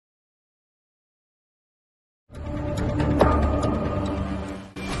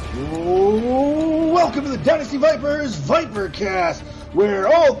welcome to the Dynasty Vipers Vipercast, where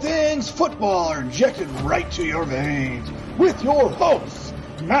all things football are injected right to your veins, with your hosts,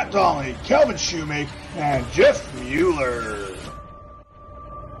 Matt Donnelly, Calvin Shoemake, and Jeff Mueller.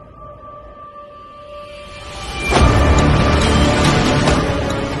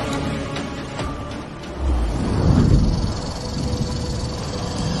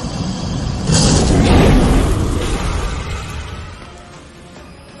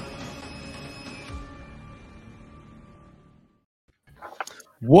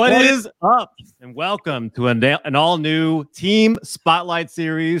 What is up? And welcome to an all-new Team Spotlight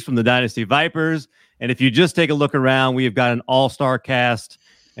series from the Dynasty Vipers. And if you just take a look around, we've got an all-star cast,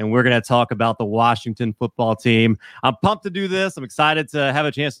 and we're going to talk about the Washington football team. I'm pumped to do this. I'm excited to have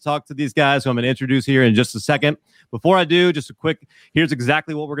a chance to talk to these guys who I'm going to introduce here in just a second. Before I do, just a quick, here's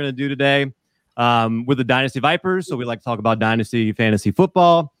exactly what we're going to do today with the Dynasty Vipers. So we like to talk about Dynasty Fantasy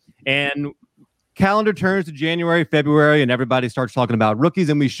Football. And calendar turns to January, February, and everybody starts talking about rookies,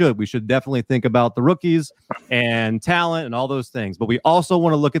 and we should definitely think about the rookies and talent and all those things. But we also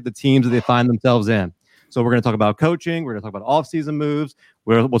want to look at the teams that they find themselves in. So we're going to talk about coaching. We're going to talk about off-season moves.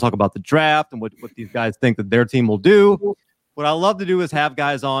 We'll talk about the draft and what these guys think that their team will do. What I love to do is have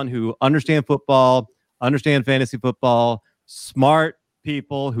guys on who understand football, understand fantasy football, smart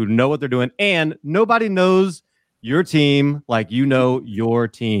people who know what they're doing, and nobody knows your team like you know your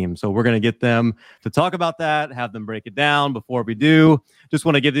team. So we're going to get them to talk about that, have them break it down. Before we do, just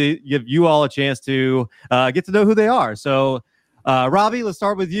want to give you all a chance to get to know who they are. So Robbie, let's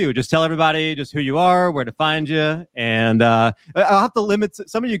start with you. Just tell everybody just who you are, where to find you, and I'll have to limit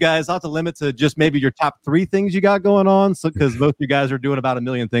some of you guys. I'll have to limit to just maybe your top 3 things you got going on, because most of you guys are doing about 1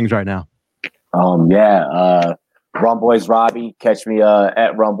 million things right now. Rumboys Robbie. Catch me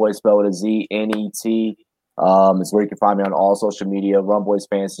at Rumboys, spelled with a Z, Net. It's where you can find me on all social media. Rumboys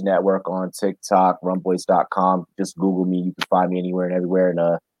Fantasy Network on TikTok, rumboys.com. Just Google me. You can find me anywhere and everywhere.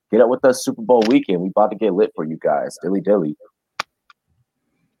 And get up with us Super Bowl weekend. We about to get lit for you guys. Dilly.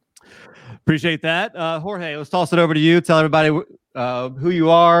 Appreciate that. Jorge, let's toss it over to you. Tell everybody who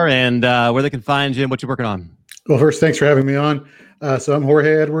you are and where they can find you and what you're working on. Well, first, thanks for having me on. So I'm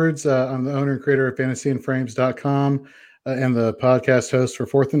Jorge Edwards. I'm the owner and creator of fantasyandframes.com. And the podcast host for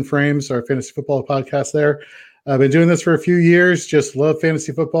Fourth and Frames, our fantasy football podcast there. I've been doing this for a few years, just love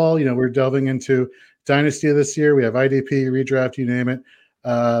fantasy football. You know, we're delving into Dynasty this year. We have IDP, redraft, you name it.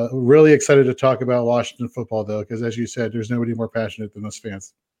 Really excited to talk about Washington football, though, because as you said, there's nobody more passionate than us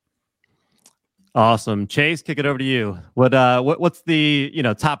fans. Awesome. Chase, kick it over to you. What's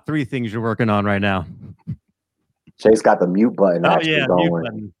the top 3 things you're working on right now? Chase got the mute button. Oh, yeah, mute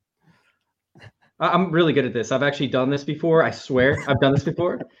button. I'm really good at this. I've actually done this before. I swear I've done this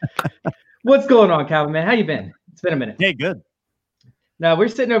before. What's going on, Calvin, man? How you been? It's been a minute. Hey, good. Now, we're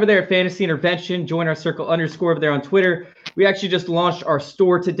sitting over there at Fantasy Intervention. Join our circle _ over there on Twitter. We actually just launched our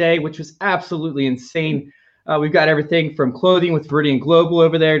store today, which was absolutely insane. We've got everything from clothing with Viridian Global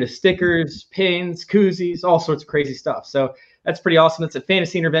over there to stickers, pins, koozies, all sorts of crazy stuff. So that's pretty awesome. It's at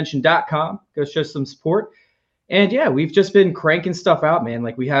fantasyintervention.com. Go show some support. And yeah, we've just been cranking stuff out, man.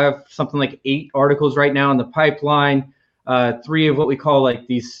 Like we have something like 8 articles right now in the pipeline, 3 of what we call like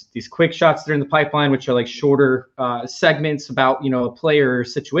these quick shots that are in the pipeline, which are like shorter segments about, a player or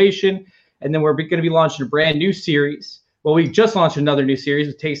situation. And then we're going to be launching a brand new series. Well, we just launched another new series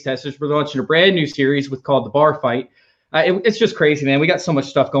with Taste Testers. We're launching a brand new series called The Bar Fight. It's just crazy, man. We got so much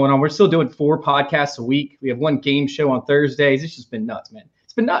stuff going on. We're still doing 4 podcasts a week. We have 1 game show on Thursdays. It's just been nuts, man.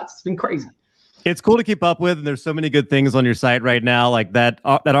 It's been nuts. It's been crazy. It's cool to keep up with, and there's so many good things on your site right now. Like that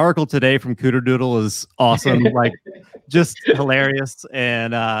article today from Cooter Doodle is awesome, like just hilarious.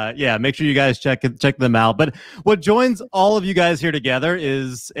 And make sure you guys check them out. But what joins all of you guys here together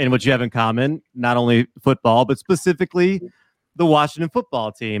is, and what you have in common, not only football, but specifically the Washington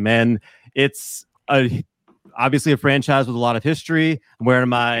football team. And it's obviously a franchise with a lot of history. I'm wearing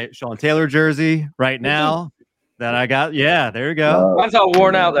my Sean Taylor jersey right now. That I got, there you go. Mine's all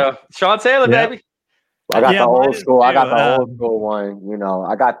worn out though. Sean Taylor, baby. I got the old school. I got the old school one.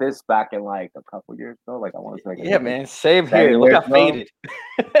 I got this back in like a couple years ago. Like I want to say. Yeah, man. Same here. Look how faded.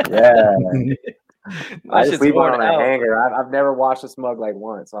 Yeah. I just leave it on a hanger. I've never washed a smug like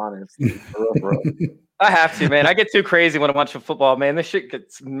once, honestly. For real. I have to, man. I get too crazy when I'm watching football, man. This shit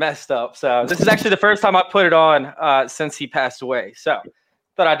gets messed up. So this is actually the first time I put it on since he passed away. So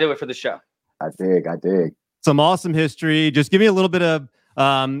thought I'd do it for the show. I dig. Some awesome history. Just give me a little bit of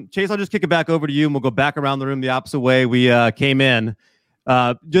Chase. I'll just kick it back over to you, and we'll go back around the room the opposite way we came in.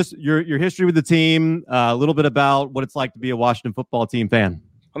 Just your history with the team, a little bit about what it's like to be a Washington football team fan.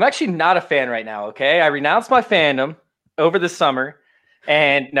 I'm actually not a fan right now. Okay, I renounced my fandom over the summer,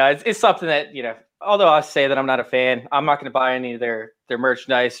 and no, it's something that although I say that I'm not a fan, I'm not going to buy any of their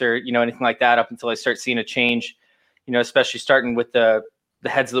merchandise or, anything like that up until I start seeing a change, especially starting with the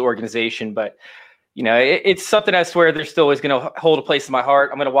heads of the organization. But, it's something I swear they're still always going to hold a place in my heart.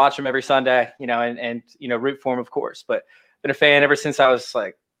 I'm going to watch them every Sunday, and root for them, of course. But been a fan ever since I was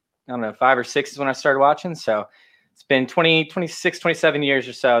like, I don't know, 5 or 6 is when I started watching. So it's been 26, 27 years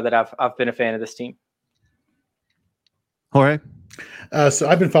or so that I've been a fan of this team. Jorge? So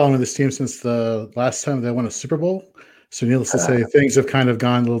I've been following this team since the last time they won a Super Bowl. So needless to say, things have kind of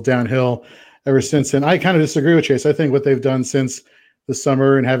gone a little downhill ever since. And I kind of disagree with Chase. I think what they've done since the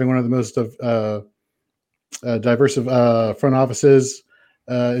summer and having one of the most diverse front offices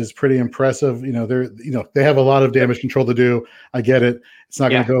is pretty impressive. They have a lot of damage control to do. I get it. It's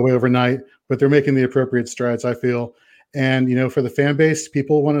not going to go away overnight, but they're making the appropriate strides, I feel. And, for the fan base,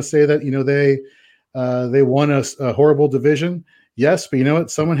 people want to say that, they won a horrible division. Yes, but you know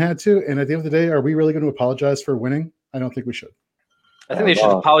what? Someone had to. And at the end of the day, are we really going to apologize for winning? I don't think we should. I think they should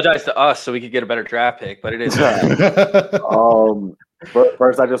apologize to us so we could get a better draft pick, but it is.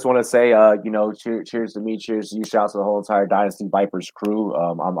 First, I just want to say, cheers to me, cheers to you. Shouts to the whole entire Dynasty Vipers crew.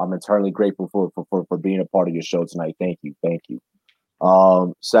 I'm eternally grateful for being a part of your show tonight. Thank you.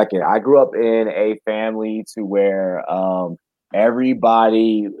 Second, I grew up in a family to where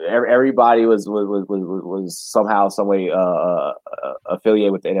everybody was somehow, some way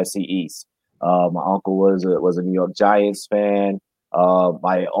affiliated with the NFC East. My uncle was a New York Giants fan.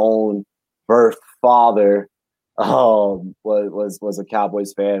 My own birth father was a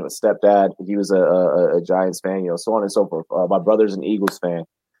Cowboys fan. My stepdad, he was a Giants fan. So on and so forth. My brother's an Eagles fan.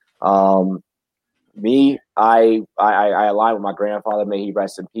 Me, I align with my grandfather. May he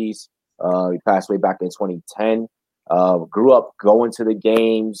rest in peace. He passed away back in 2010. Grew up going to the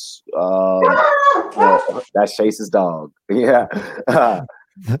games. That's Chase's dog. Yeah.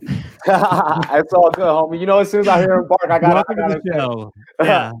 It's all good, homie. As soon as I hear him bark, I got welcome to the show.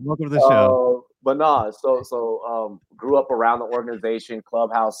 Yeah, welcome to the show. But so grew up around the organization,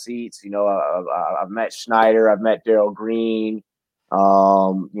 clubhouse seats. I've met Schneider, I've met Darryl Green,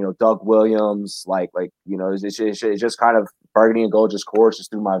 Doug Williams. It's just kind of burgundy and gold just courses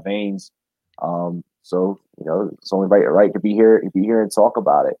through my veins. So it's only right to be here and talk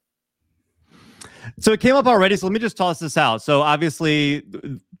about it. So it came up already. So let me just toss this out. So obviously,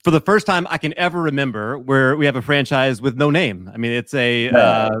 for the first time I can ever remember, where we have a franchise with no name. I mean, it's it's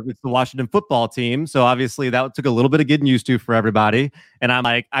the Washington football team. So obviously that took a little bit of getting used to for everybody. And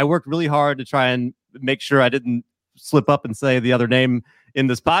I worked really hard to try and make sure I didn't slip up and say the other name in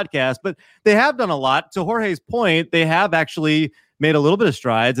this podcast. But they have done a lot. To Jorge's point, they have actually made a little bit of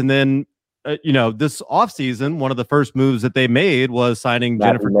strides. And then this offseason, one of the first moves that they made was signing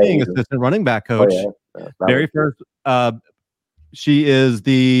Jennifer King, assistant running back coach. Very first. She is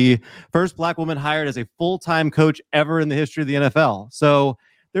the first Black woman hired as a full-time coach ever in the history of the NFL. So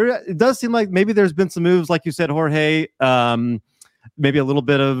it does seem like maybe there's been some moves, like you said, Jorge. Maybe a little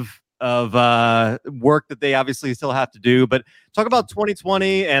bit of work that they obviously still have to do. But talk about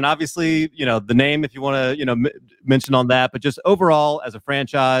 2020 and obviously, the name, if you want to, mention on that. But just overall as a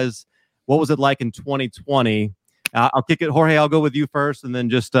franchise, what was it like in 2020? I'll kick it. Jorge, I'll go with you first and then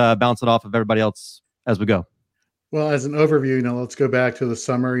just bounce it off of everybody else as we go. Well, as an overview, let's go back to the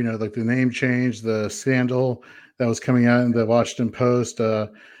summer, like the name change, the scandal that was coming out in the Washington Post, the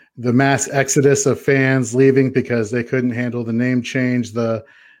mass exodus of fans leaving because they couldn't handle the name change, the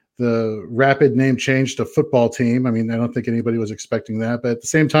rapid name change to football team. I mean, I don't think anybody was expecting that, but at the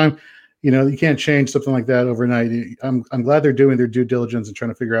same time, you can't change something like that overnight. I'm glad they're doing their due diligence and trying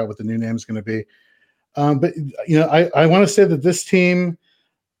to figure out what the new name is going to be. But I want to say that this team,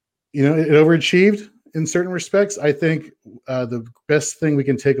 it overachieved in certain respects. I think the best thing we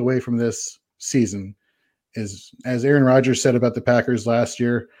can take away from this season is, as Aaron Rodgers said about the Packers last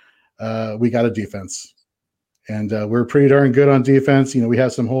year, we got a defense. And we're pretty darn good on defense. We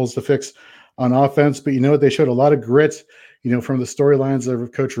have some holes to fix on offense, but they showed a lot of grit. From the storylines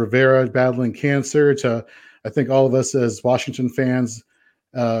of Coach Rivera battling cancer to, I think all of us as Washington fans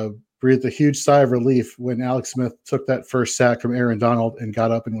breathed a huge sigh of relief when Alex Smith took that first sack from Aaron Donald and got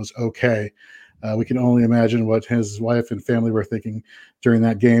up and was okay. We can only imagine what his wife and family were thinking during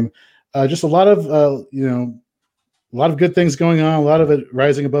that game. Just a lot of good things going on, a lot of it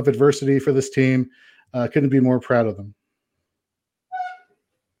rising above adversity for this team. Couldn't be more proud of them.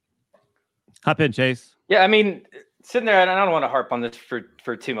 Hop in, Chase. Yeah, I mean, sitting there, and I don't want to harp on this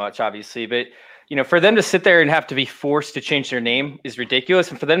for too much, obviously, but for them to sit there and have to be forced to change their name is ridiculous,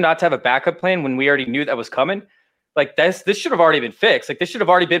 and for them not to have a backup plan when we already knew that was coming like this should have already been fixed. Like this should have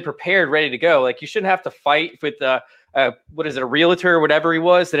already been prepared, ready to go. Like you shouldn't have to fight with what is it, a realtor or whatever he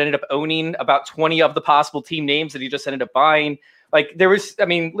was that ended up owning about 20 of the possible team names that he just ended up buying. Like there was, I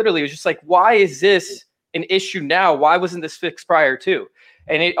mean, literally it was just like, why is this an issue now? Why wasn't this fixed prior to?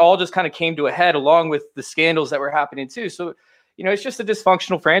 And it all just kind of came to a head along with the scandals that were happening too. So, you know, it's just a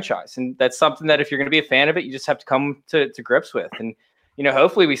dysfunctional franchise. And that's something that if you're going to be a fan of it, you just have to come to grips with. And, you know,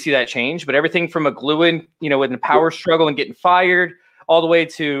 hopefully we see that change, but everything from McGloin, you know, with the power struggle and getting fired all the way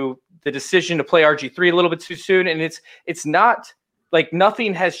to the decision to play RG3 a little bit too soon. And it's not like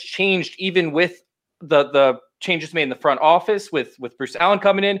nothing has changed, even with the changes made in the front office with Bruce Allen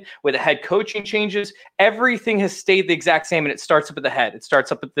coming in, with the head coaching changes. Everything has stayed the exact same, and it starts up at the head. It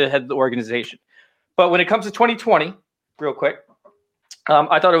starts up at the head of the organization. But when it comes to 2020, real quick,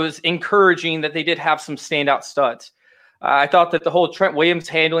 I thought it was encouraging that they did have some standout studs. I thought that the whole Trent Williams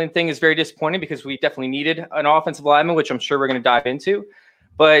handling thing is very disappointing because we definitely needed an offensive lineman, which I'm sure we're going to dive into.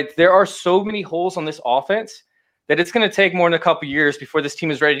 But there are so many holes on this offense that it's going to take more than a couple years before this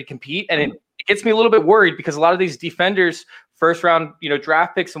team is ready to compete. And it gets me a little bit worried because a lot of these defenders, first round, you know,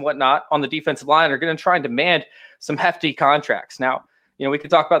 draft picks and whatnot on the defensive line are going to try and demand some hefty contracts. Now, you know, we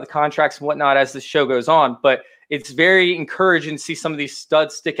could talk about the contracts and whatnot as the show goes on, but it's very encouraging to see some of these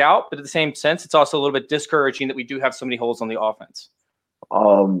studs stick out. But at the same sense, it's also a little bit discouraging that we do have so many holes on the offense.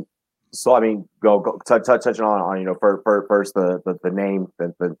 So I mean, touching on you know, first the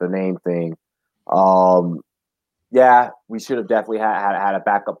name thing. Yeah, we should have definitely had a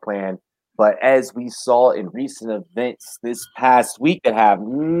backup plan. But as we saw in recent events this past week that have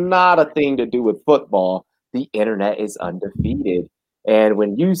not a thing to do with football, the internet is undefeated. And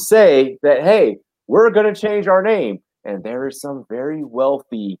when you say that, hey, we're going to change our name, and there is some very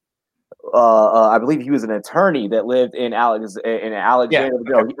wealthy, I believe he was an attorney that lived in Alexander, in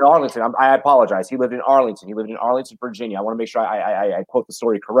Arlington. I apologize. He lived in Arlington. He lived in Arlington, Virginia. I want to make sure I quote the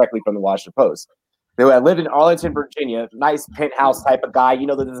story correctly from the Washington Post. I lived in Arlington, Virginia, nice penthouse type of guy. You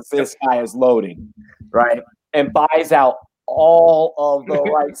know that this guy is loading, right? And buys out all of the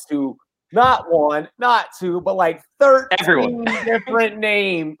rights to not one, not two, but like 13 different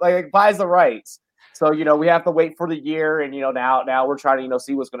names. Like buys the rights. So, you know, we have to wait for the year, and, you know, now we're trying to, you know,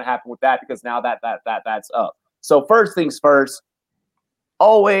 see what's going to happen with that, because now that's up. So first things first,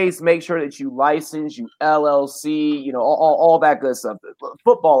 always make sure that you license, you LLC, you know, all that good stuff.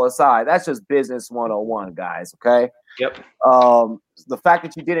 Football aside, that's just business 101, guys. Okay. Yep. The fact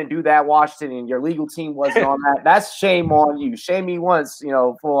that you didn't do that, Washington, and your legal team wasn't on that's shame on you. Shame me once, you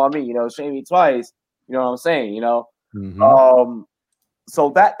know, fool on me, you know, shame me twice. You know what I'm saying? You know? Mm-hmm.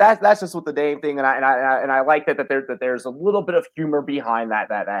 So that's just with the name thing, and I like that there's a little bit of humor behind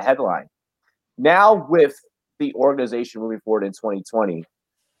that headline. Now with the organization moving forward in 2020,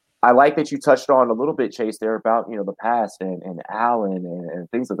 I like that you touched on a little bit, Chase, there about, you know, the past and Allen and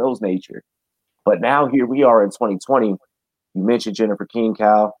things of those nature. But now here we are in 2020. You mentioned Jennifer King,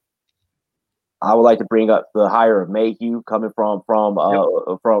 Cal. I would like to bring up the hire of Mayhew coming from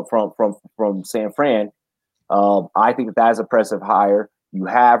San Fran. I think that is a impressive hire. You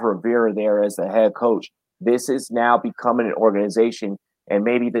have Rivera there as the head coach. This is now becoming an organization, and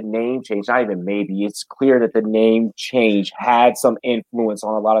maybe the name change, not even maybe, it's clear that the name change had some influence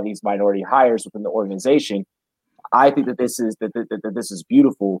on a lot of these minority hires within the organization. I think that this is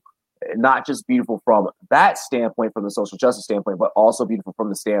beautiful, not just beautiful from that standpoint, from the social justice standpoint, but also beautiful from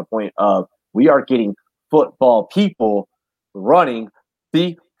the standpoint of we are getting football people running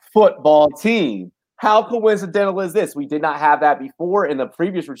the football team. How coincidental is this? We did not have that before in the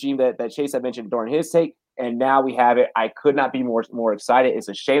previous regime that Chase had mentioned during his take, and now we have it. I could not be more excited. It's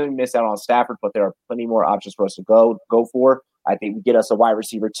a shame we missed out on Stafford, but there are plenty more options for us to go for. I think we get us a wide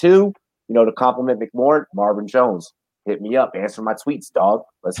receiver too, you know, to complement McLaurin. Marvin Jones, hit me up, answer my tweets, dog.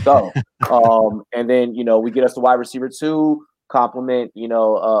 Let's go. And then, you know, we get us the wide receiver too, complement, you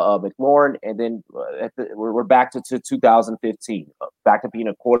know, McLaurin, and then we're back to 2015, back to being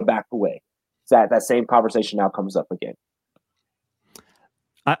a quarterback away. That same conversation now comes up again.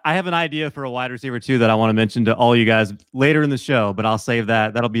 I have an idea for a wide receiver too that I want to mention to all you guys later in the show, but I'll save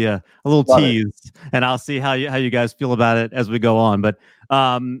that. That'll be a little tease, and I'll see how you guys feel about it as we go on. But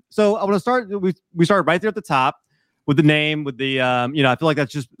so I want to start. We start right there at the top with the name, with the you know, I feel like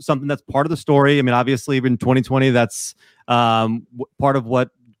that's just something that's part of the story. I mean, obviously in 2020, that's part of what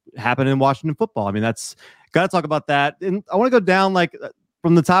happened in Washington football. I mean, that's got to talk about that. And I want to go down like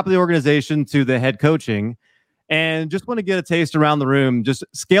from the top of the organization to the head coaching, and just want to get a taste around the room. Just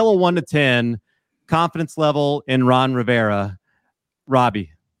scale of 1 to 10, confidence level in Ron Rivera.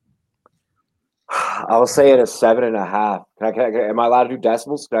 Robbie. I'll say it a 7.5. Am I allowed to do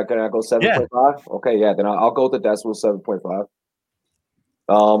decimals? Can I go 7.5? Yeah. Okay, yeah. Then I'll go with the decimal 7.5.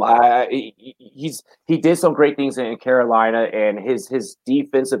 He did some great things in Carolina, and his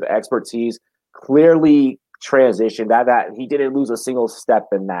defensive expertise clearly transitioned. That he didn't lose a single step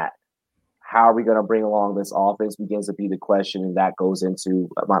in that. How are we going to bring along this offense begins to be the question, and that goes into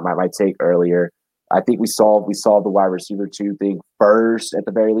my take earlier. I think we solved the wide receiver 2 thing first at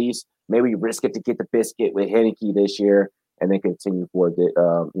the very least. Maybe we risk it to get the biscuit with Heinicke this year, and then continue forward.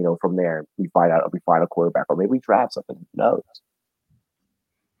 From there we find a quarterback, or maybe we draft something. Who knows?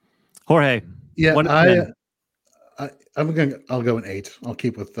 Jorge, yeah, I'll go an 8. I'll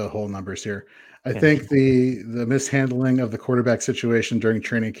keep with the whole numbers here. I think the mishandling of the quarterback situation during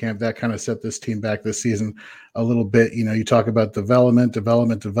training camp, that kind of set this team back this season a little bit. You talk about development, and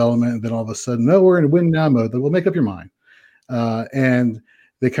then all of a sudden, no, we're in win now mode. Then we'll make up your mind. And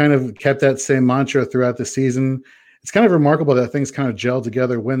they kind of kept that same mantra throughout the season. It's kind of remarkable that things kind of gelled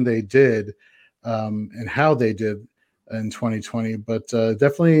together when they did, and how they did in 2020. But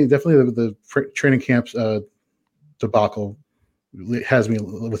definitely the training camps debacle has me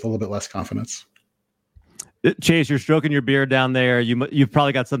with a little bit less confidence. Chase, you're stroking your beard down there. You've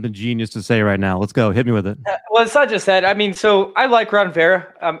probably got something genius to say right now. Let's go. Hit me with it. Well, it's not just that. I mean, so I like Ron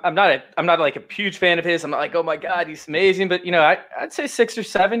Rivera. I'm not like a huge fan of his. I'm not like, oh my God, he's amazing. But I'd say 6 or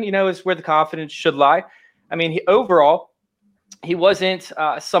 7. Is where the confidence should lie. I mean, overall, he wasn't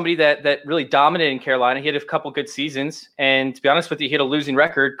somebody that really dominated in Carolina. He had a couple good seasons, and to be honest with you, he had a losing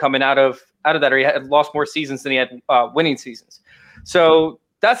record coming out of that, or he had lost more seasons than he had winning seasons. So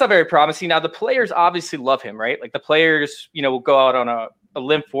that's not very promising. Now, the players obviously love him, right? Like the players, will go out on a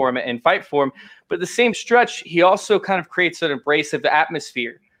limb for him and fight for him. But the same stretch, he also kind of creates an abrasive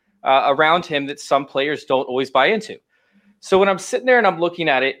atmosphere around him that some players don't always buy into. So when I'm sitting there and I'm looking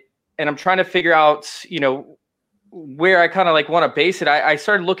at it and I'm trying to figure out, where I kind of like want to base it, I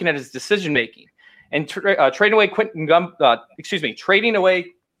started looking at his decision making and trading away Quinton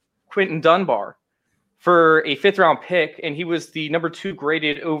Dunbar for a 5th round pick, and he was the number 2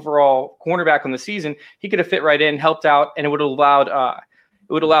 graded overall cornerback on the season. He could have fit right in, helped out, and it would have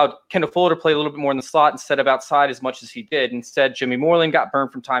allowed Kendall Fuller to play a little bit more in the slot instead of outside as much as he did. Instead, Jimmy Moreland got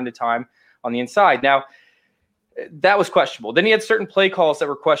burned from time to time on the inside. Now, that was questionable. Then he had certain play calls that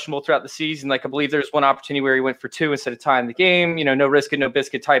were questionable throughout the season. Like I believe there's one opportunity where he went for 2 instead of tying the game. No risk it, no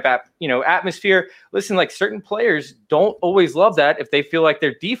biscuit type atmosphere. Listen, like certain players don't always love that if they feel like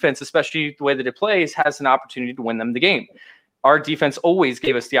their defense, especially the way that it plays, has an opportunity to win them the game. Our defense always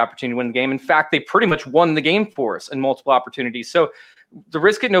gave us the opportunity to win the game. In fact, they pretty much won the game for us in multiple opportunities. So the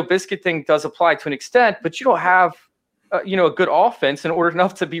risk it, no biscuit thing does apply to an extent, but you don't have a good offense in order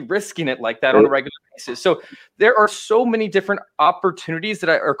enough to be risking it like that on a regular basis. So there are so many different opportunities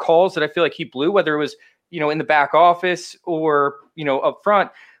or calls that I feel like he blew, whether it was, in the back office or, up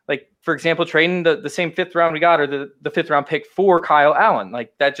front. Like, for example, trading the same 5th round we got, or the 5th round pick for Kyle Allen.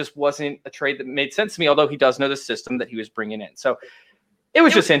 Like that just wasn't a trade that made sense to me, although he does know the system that he was bringing in. So it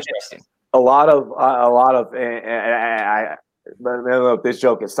was just interesting. A lot of, I don't know if this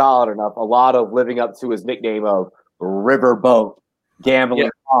joke is solid enough. A lot of living up to his nickname of Riverboat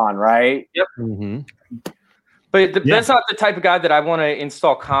Gambling on, right? Yep. Mm-hmm. But that's not the type of guy that I want to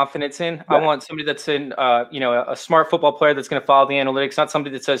install confidence in. I want somebody that's in, a smart football player that's going to follow the analytics, not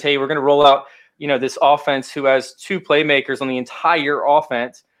somebody that says, hey, we're going to roll out, this offense who has 2 playmakers on the entire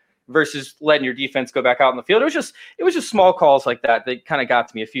offense versus letting your defense go back out in the field. It was just small calls like that kind of got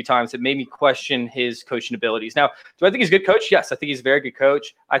to me a few times. It made me question his coaching abilities. Now, do I think he's a good coach? Yes, I think he's a very good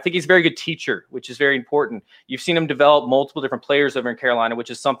coach. I think he's a very good teacher, which is very important. You've seen him develop multiple different players over in Carolina, which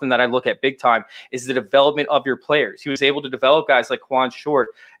is something that I look at big time, is the development of your players. He was able to develop guys like Quan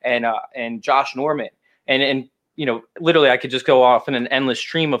Short and Josh Norman. And literally I could just go off in an endless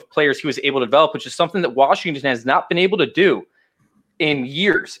stream of players he was able to develop, which is something that Washington has not been able to do in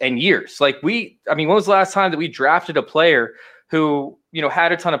years and years. Like when was the last time that we drafted a player who,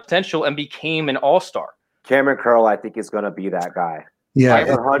 had a ton of potential and became an all-star? Cameron Curl, I think, is going to be that guy. Yeah. I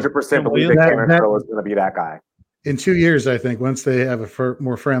 100% believe that Cameron Curl is going to be that guy. In 2 years, I think, once they have a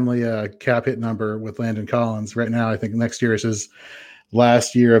more friendly cap hit number with Landon Collins. Right now, I think next year is his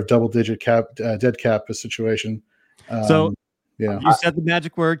last year of double-digit dead cap situation. You said the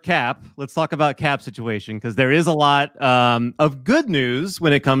magic word cap. Let's talk about cap situation, because there is a lot of good news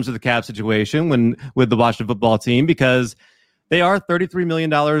when it comes to the cap situation with the Washington football team, because they are $33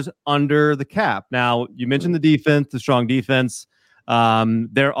 million under the cap. Now, you mentioned the defense, the strong defense.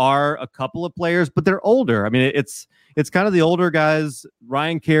 There are a couple of players, but they're older. I mean, it's kind of the older guys,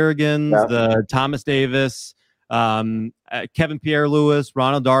 Ryan Kerrigan, the Thomas Davis. Kevin Pierre-Louis,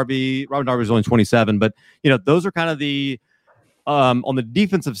 Ronald Darby. Ronald Darby was only 27, but those are kind of the on the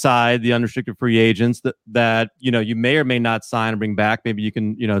defensive side, the unrestricted free agents that you may or may not sign and bring back. Maybe you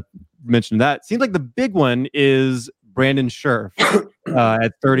can mention that. Seems like the big one is Brandon Scherf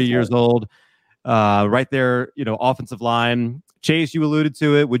at 30 years old, right there. Offensive line. Chase, you alluded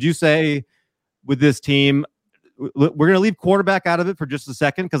to it. Would you say with this team, we're going to leave quarterback out of it for just a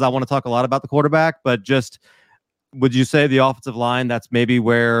second because I want to talk a lot about the quarterback, but just would you say the offensive line, that's maybe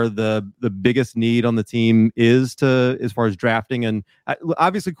where the biggest need on the team is as far as drafting and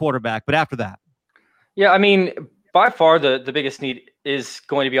obviously quarterback, but after that? Yeah, I mean, by far the biggest need is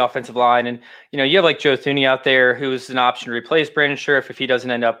going to be offensive line. And, you have like Joe Thuney out there who's an option to replace Brandon Scherf if he doesn't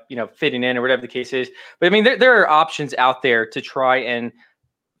end up, fitting in or whatever the case is. But I mean, there are options out there to try and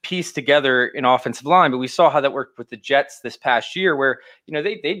piece together an offensive line, but we saw how that worked with the Jets this past year where,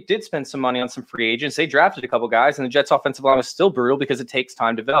 they did spend some money on some free agents. They drafted a couple guys and the Jets offensive line was still brutal because it takes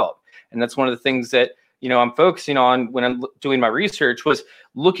time to develop. And that's one of the things that, I'm focusing on when I'm doing my research was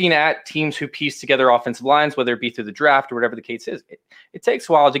looking at teams who piece together offensive lines, whether it be through the draft or whatever the case is. It takes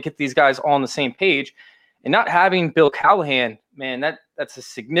a while to get these guys all on the same page, and not having Bill Callahan, man, that's a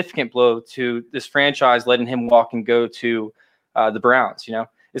significant blow to this franchise, letting him walk and go to the Browns.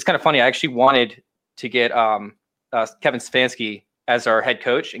 It's kind of funny. I actually wanted to get Kevin Stefanski as our head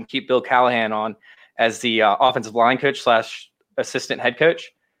coach and keep Bill Callahan on as the offensive line coach / assistant head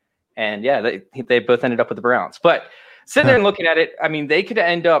coach. And yeah, they both ended up with the Browns. But sitting there and looking at it, I mean, they could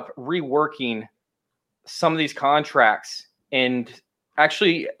end up reworking some of these contracts and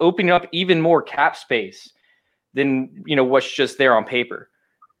actually opening up even more cap space than, what's just there on paper.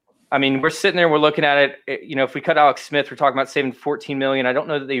 I mean, we're sitting there, we're looking at it. If we cut Alex Smith, we're talking about saving $14 million. I don't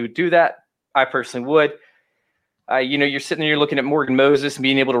know that they would do that. I personally would. You're sitting there, you're looking at Morgan Moses and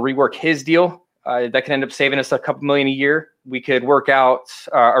being able to rework his deal. That could end up saving us a couple million a year. We could work out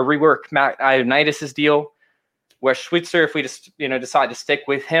or rework Matt Ioannidis' deal. Wes Schweitzer, if we just decide to stick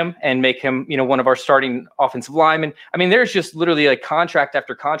with him and make him one of our starting offensive linemen. I mean, there's just literally like contract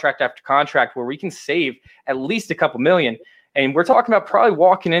after contract after contract where we can save at least a couple million. And we're talking about probably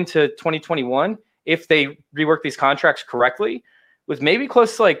walking into 2021 if they rework these contracts correctly with maybe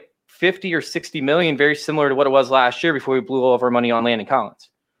close to like 50 or 60 million, very similar to what it was last year before we blew all of our money on Landon Collins.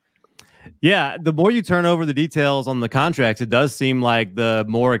 Yeah, the more you turn over the details on the contracts, it does seem like the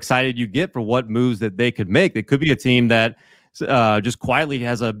more excited you get for what moves that they could make. It could be a team that just quietly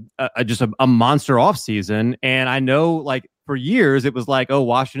has a monster offseason. And I know, like, for years it was like, oh,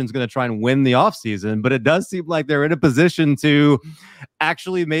 Washington's going to try and win the offseason, but it does seem like they're in a position to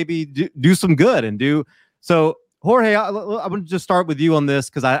actually maybe do some good and do so. Jorge, I'm going to just start with you on this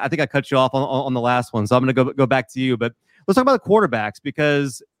because I think I cut you off on the last one, so I'm going to go back to you. But let's talk about the quarterbacks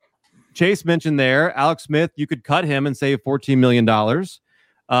because Chase mentioned there, Alex Smith, you could cut him and save $14 million.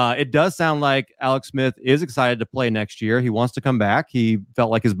 It does sound like Alex Smith is excited to play next year. He wants to come back. He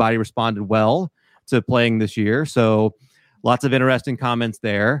felt like his body responded well to playing this year. So lots of interesting comments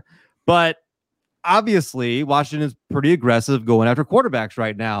there. But obviously, Washington is pretty aggressive going after quarterbacks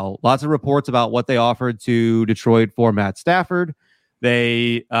right now. Lots of reports about what they offered to Detroit for Matt Stafford.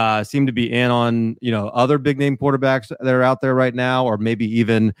 They seem to be in on, other big name quarterbacks that are out there right now, or maybe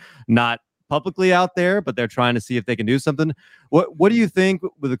even not publicly out there, but they're trying to see if they can do something. What do you think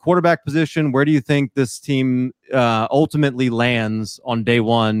with the quarterback position? Where do you think this team ultimately lands on day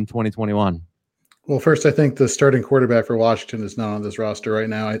one, 2021? Well, first, I think the starting quarterback for Washington is not on this roster right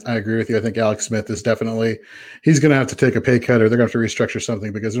now. I agree with you. I think Alex Smith is definitely – he's going to have to take a pay cut or they're going to have to restructure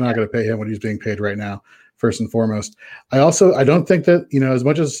something because they're not going to pay him what he's being paid right now, first and foremost. I don't think that, as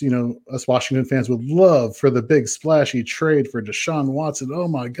much as, us Washington fans would love for the big splashy trade for Deshaun Watson, oh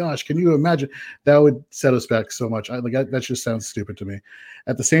my gosh, can you imagine? That would set us back so much. That just sounds stupid to me.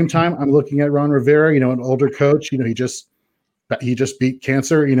 At the same time, I'm looking at Ron Rivera, an older coach. He just beat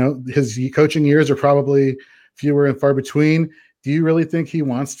cancer. His coaching years are probably fewer and far between. Do you really think he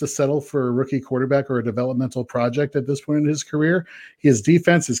wants to settle for a rookie quarterback or a developmental project at this point in his career? His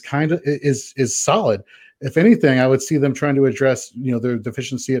defense is is solid. If anything, I would see them trying to address, their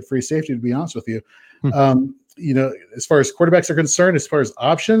deficiency at free safety, to be honest with you. As far as quarterbacks are concerned, as far as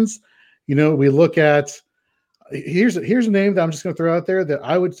options, we look at, here's a name that I'm just going to throw out there that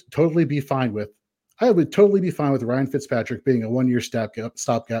I would totally be fine with. I would totally be fine with Ryan Fitzpatrick being a one-year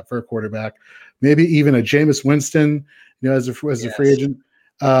stopgap for a quarterback, maybe even a Jameis Winston, as a free agent.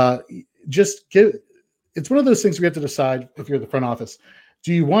 It's one of those things we have to decide if you're the front office.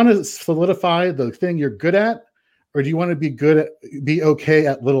 Do you want to solidify the thing you're good at, or do you want to be okay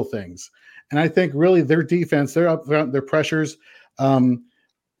at little things? And I think really their defense, their up front, their pressures,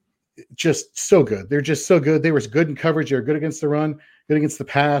 just so good. They're just so good. They were good in coverage. They were good against the run, good against the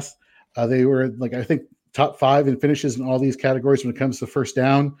pass. They were like, I think, top 5 in finishes in all these categories when it comes to first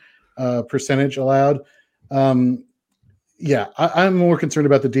down percentage allowed. I'm more concerned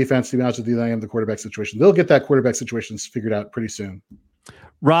about the defense, to be honest with you, than I am the quarterback situation. They'll get that quarterback situation figured out pretty soon.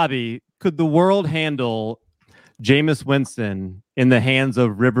 Robbie, could the world handle Jameis Winston in the hands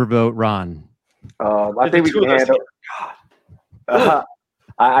of Riverboat Ron? I think we can handle.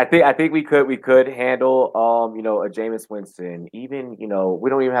 I think we could handle a Jameis Winston. Even we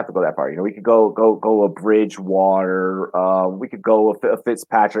don't even have to go that far. We could go a Bridgewater. We could go a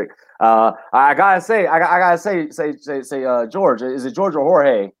Fitzpatrick. I gotta say George. Is it George or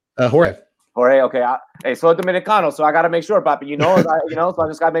Jorge? Jorge. Jorge, okay. Hey, so Dominicano, so I got to make sure, Papi. So I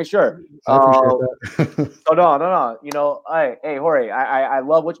just got to make sure. No. Hey, Jorge, I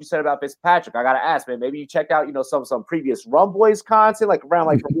love what you said about Fitzpatrick. I got to ask, man. Maybe you checked out, some previous Rum Boys content, like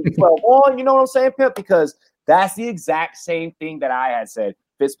around from week 12 on. You know what I'm saying, Pimp? Because that's the exact same thing that I had said.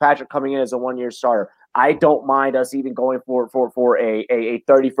 Fitzpatrick coming in as a 1-year starter. I don't mind us even going for a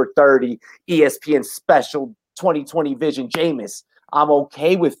 30 for 30 ESPN special 2020 vision Jameis. I'm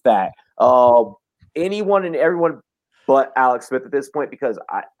okay with that. Anyone and everyone but Alex Smith at this point, because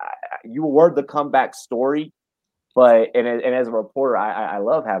you were the comeback story, but as a reporter, I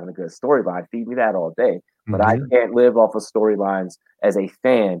love having a good storyline. Feed me that all day. But I can't live off of storylines as a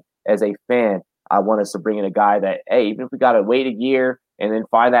fan. I want us to bring in a guy that, hey, even if we got to wait a year and then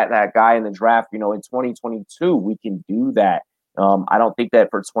find that guy in the draft, in 2022, we can do that. I don't think that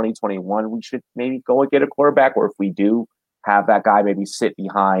for 2021 we should maybe go and get a quarterback, or if we do, have that guy maybe sit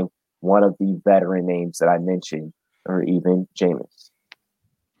behind one of the veteran names that I mentioned, or even Jameis.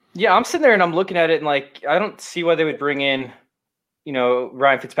 Yeah, I'm sitting there and I'm looking at it and I don't see why they would bring in,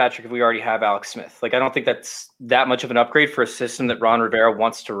 Ryan Fitzpatrick if we already have Alex Smith. I don't think that's that much of an upgrade for a system that Ron Rivera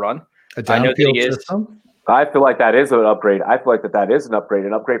wants to run. I know that he is. System? I feel like that is an upgrade. I feel like that is an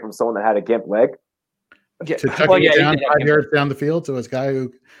upgrade from someone that had a gimp leg. Yeah. To chucking it down 5 yards down the field to a guy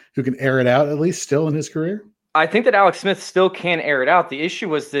who can air it out at least still in his career. I think that Alex Smith still can air it out. The issue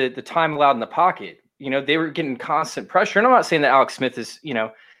was the time allowed in the pocket. They were getting constant pressure. And I'm not saying that Alex Smith is,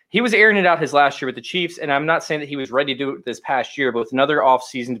 he was airing it out his last year with the Chiefs. And I'm not saying that he was ready to do it this past year, but with another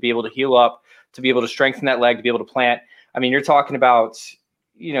offseason to be able to heal up, to be able to strengthen that leg, to be able to plant. I mean, you're talking about,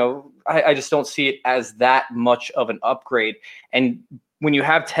 I just don't see it as that much of an upgrade. And when you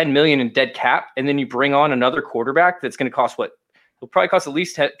have $10 million in dead cap, and then you bring on another quarterback that's going to cost what? It'll probably cost at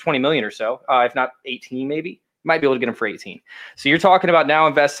least $20 million or so, if not 18 maybe. Might be able to get him for 18. So you're talking about now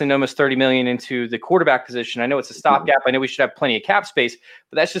investing almost $30 million into the quarterback position. I know it's a stopgap. I know we should have plenty of cap space,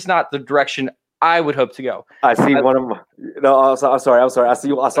 but that's just not the direction I would hope to go. I see one of my. No, I'm sorry. I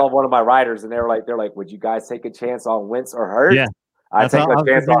saw one of my writers, and they're like, would you guys take a chance on Wentz or Hurts? Yeah, I take a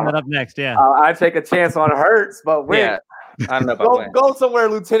chance on that up next. Yeah, I take a chance on Hurts, but Wentz. Yeah, I don't know about go somewhere,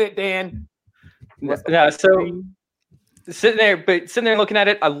 Lieutenant Dan. Yeah, so. Sitting there and looking at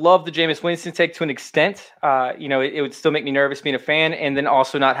it, I love the Jameis Winston take to an extent. It would still make me nervous being a fan, and then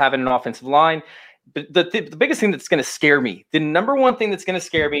also not having an offensive line. But the biggest thing that's going to scare me, the number one thing that's going to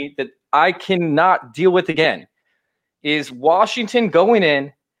scare me that I cannot deal with again, is Washington going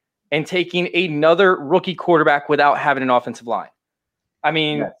in and taking another rookie quarterback without having an offensive line. I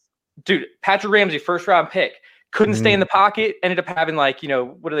mean, Dude, Patrick Ramsey, first round pick, couldn't stay in the pocket, ended up having what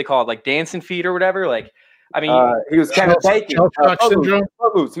do they call it, dancing feet or whatever, he was kind of taking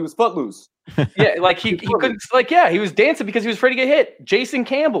footloose. He was footloose. Yeah, he couldn't. He was dancing because he was afraid to get hit. Jason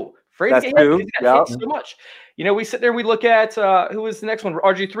Campbell, afraid to get hit. He got hit so much. We sit there and we look at who was the next one.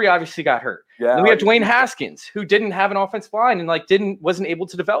 RG3 obviously got hurt. Yeah. Then we have Dwayne Haskins, who didn't have an offensive line and wasn't able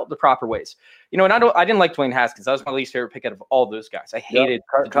to develop the proper ways. And I didn't like Dwayne Haskins. That was my least favorite pick out of all those guys. I hated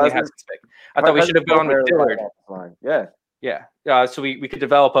the Dwayne Haskins pick. I thought we should have gone with Dillard. Yeah. So we could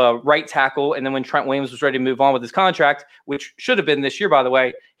develop a right tackle, and then when Trent Williams was ready to move on with his contract, which should have been this year, by the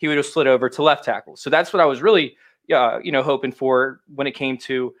way, he would have slid over to left tackle. So that's what I was really, hoping for when it came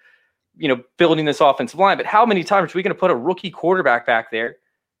to, building this offensive line. But how many times are we going to put a rookie quarterback back there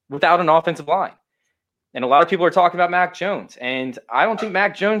without an offensive line? And a lot of people are talking about Mac Jones, and I don't think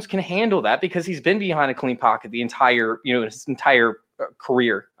Mac Jones can handle that because he's been behind a clean pocket the entire, his entire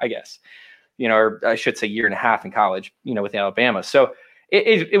career, I guess. Or I should say year and a half in college, with Alabama. So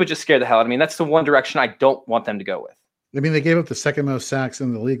it would just scare the hell out of me. And that's the one direction I don't want them to go with. I mean, they gave up the second most sacks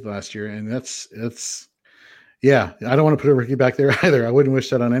in the league last year. And I don't want to put a rookie back there either. I wouldn't wish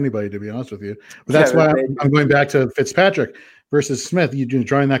that on anybody, to be honest with you. But that's why I'm going back to Fitzpatrick versus Smith. You're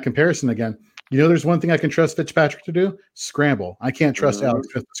drawing that comparison again. There's one thing I can trust Fitzpatrick to do: scramble. I can't trust Alex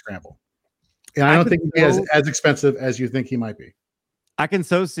Smith to scramble. And I don't think he'd be as expensive as you think he might be. I can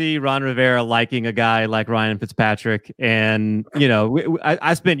so see Ron Rivera liking a guy like Ryan Fitzpatrick. And,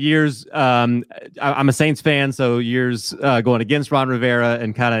 I spent years, I'm a Saints fan, so years going against Ron Rivera,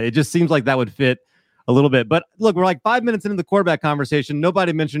 and it just seems like that would fit a little bit. But look, we're like 5 minutes into the quarterback conversation.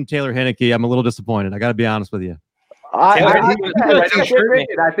 Nobody mentioned Taylor Heinicke. I'm a little disappointed. I got to be honest with you.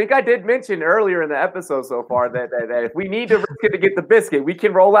 I think I did mention earlier in the episode so far that if we need to risk it to get the biscuit, we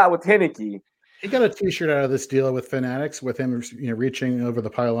can roll out with Heinicke. He got a T-shirt out of this deal with Fanatics, with him reaching over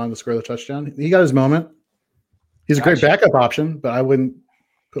the pylon to score the touchdown. He got his moment. He's a great backup option, but I wouldn't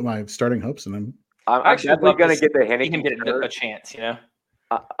put my starting hopes in him. I'm definitely going to get the Heinicke get shirt. A chance,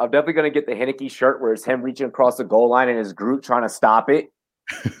 I'm definitely going to get the Heinicke shirt where it's him reaching across the goal line and his Groot trying to stop it.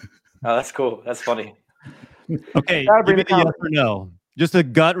 Oh, that's cool. That's funny. Okay, give me the yes or no. Just a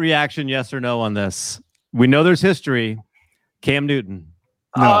gut reaction, yes or no on this. We know there's history. Cam Newton.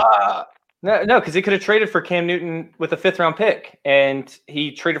 No, because he could have traded for Cam Newton with a 5th-round pick, and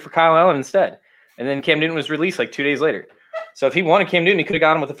he traded for Kyle Allen instead. And then Cam Newton was released like 2 days later. So if he wanted Cam Newton, he could have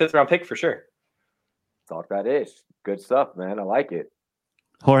got him with a 5th-round pick for sure. Talk that ish. Good stuff, man. I like it.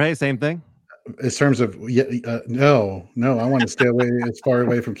 Jorge, same thing. In terms of no, I want to stay away as far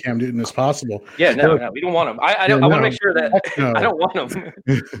away from Cam Newton as possible. Yeah, no, we don't want him. I want to make sure that I don't want him.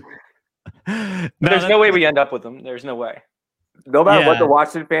 There's no way we end up with him. There's no way. No matter what the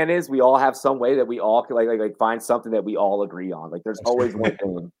Washington fan is, we all have some way that we all can like find something that we all agree on. Like there's always one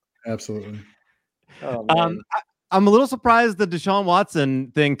thing. Absolutely. Oh, I'm a little surprised the Deshaun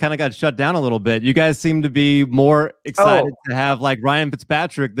Watson thing kind of got shut down a little bit. You guys seem to be more excited to have like Ryan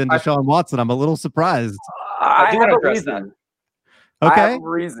Fitzpatrick than Deshaun Watson. I'm a little surprised. I have a reason. Okay. I have a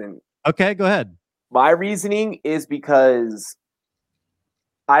reason. Okay, go ahead. My reasoning is because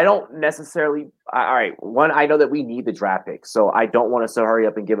I don't necessarily. All right, one, I know that we need the draft picks, so I don't want us to hurry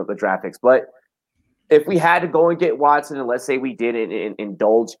up and give up the draft picks. But if we had to go and get Watson, and let's say we did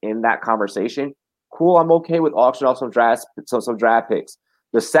indulge in that conversation, cool. I'm okay with auctioning off some draft picks.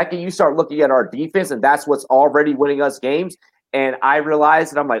 The second you start looking at our defense, and that's what's already winning us games, and I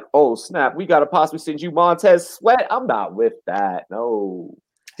realized that I'm like, oh snap, we got to possibly send you Montez Sweat. I'm not with that. No.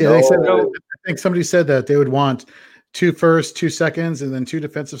 Yeah, they said. I think somebody said that they would want 2 firsts, 2 seconds, and then 2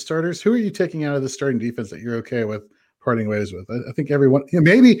 defensive starters. Who are you taking out of the starting defense that you're okay with parting ways with? I think everyone.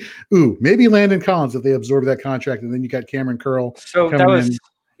 Maybe Landon Collins if they absorb that contract, and then you got Cameron Curl. So that was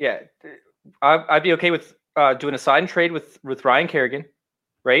I'd be okay with doing a sign and trade with Ryan Kerrigan,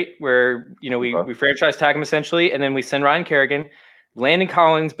 right? Where we franchise tag him essentially, and then we send Ryan Kerrigan, Landon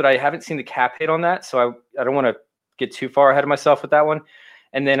Collins, but I haven't seen the cap hit on that, so I don't want to get too far ahead of myself with that one.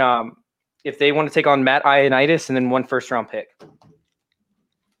 And then if they want to take on Matt Ioannidis and then 1 1st-round pick.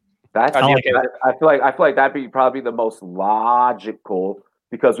 I feel like that'd be probably the most logical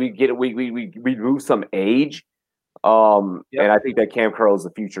because we lose some age. And I think that Cam Curl is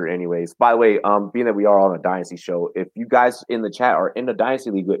the future anyways. By the way, being that we are on a Dynasty show, if you guys in the chat are in the Dynasty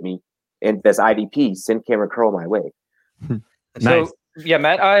League with me and that's IDP, send Cameron Curl my way. Nice. So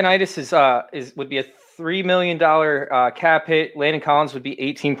Matt Ioannidis would be a $3 million cap hit. Landon Collins would be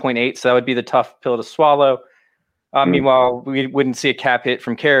 18.8, so that would be the tough pill to swallow. Meanwhile, we wouldn't see a cap hit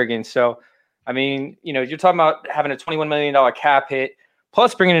from Kerrigan. So, I mean, you're talking about having a $21 million cap hit,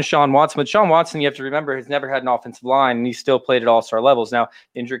 plus bringing in Sean Watson. But Sean Watson, you have to remember, has never had an offensive line, and he still played at all-star levels. Now,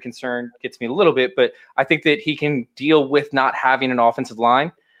 injury concern gets me a little bit, but I think that he can deal with not having an offensive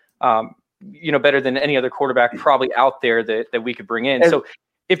line, better than any other quarterback probably out there that we could bring in. So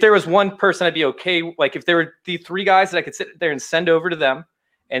if there was one person, I'd be okay. Like if there were the 3 guys that I could sit there and send over to them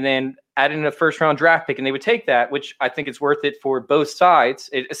and then add in a 1st-round draft pick, and they would take that, which I think it's worth it for both sides.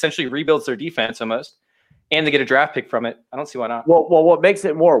 It essentially rebuilds their defense almost, and they get a draft pick from it. I don't see why not. Well, what makes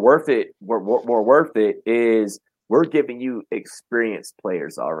it more worth it is we're giving you experienced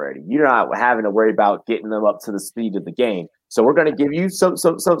players already. You're not having to worry about getting them up to the speed of the game. So we're going to give you some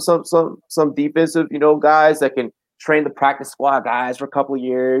defensive, guys that can train the practice squad guys for a couple of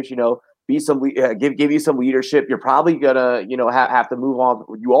years. Give you some leadership. You're probably gonna, have to move on.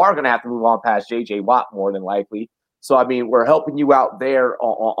 You are gonna have to move on past JJ Watt more than likely. So I mean, we're helping you out there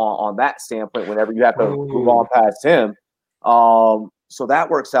on that standpoint. Whenever you have to move on past him, so that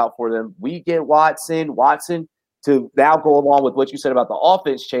works out for them. We get Watson to now go along with what you said about the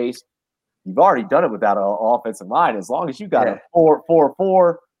offense, Chase. You've already done it without an offensive line. As long as you got a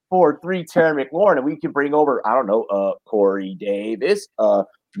 4-4-4-4-3 Terry McLaurin, and we can bring over, I don't know, Corey Davis,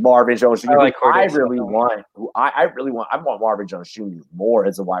 Marvin Jones Jr. I want Marvin Jones Jr. more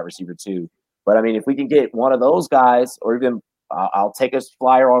as a wide receiver too. But I mean, if we can get one of those guys, or even I'll take a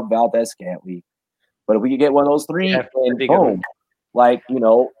flyer on Valdez Scantling. But if we can get one of those 3, then boom. Like,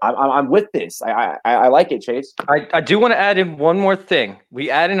 I'm with this. I like it, Chase. I do want to add in one more thing. We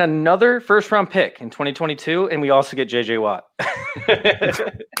add in another first-round pick in 2022, and we also get J.J. Watt.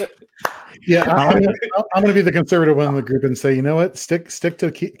 Yeah, I'm going to be the conservative one in the group and say, you know what? Stick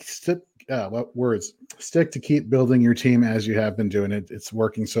to keep building your team as you have been doing it. It's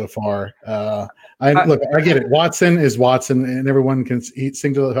working so far. I get it. Watson is Watson, and everyone can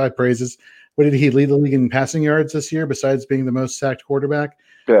sing to the high praises. What did he lead the league in passing yards this year, besides being the most sacked quarterback?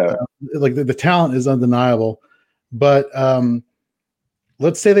 Yeah. The talent is undeniable, but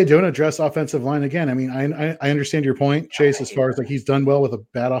let's say they don't address offensive line again. I mean, I understand your point, Chase, as far as like he's done well with a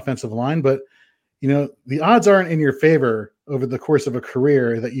bad offensive line, but the odds aren't in your favor over the course of a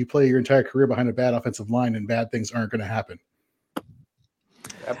career that you play your entire career behind a bad offensive line and bad things aren't going to happen.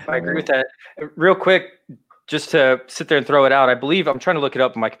 I agree with that. Real quick, just to sit there and throw it out, I believe I'm trying to look it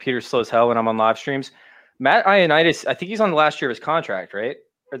up. My computer's slow as hell when I'm on live streams. Matt Ioannidis, I think he's on the last year of his contract, right?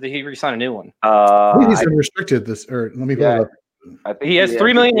 Or did he re-sign a new one? He's unrestricted this, or let me pull it up. He has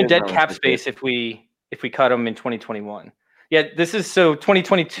 $3 million in dead cap space if we cut him in 2021. Yeah, this is so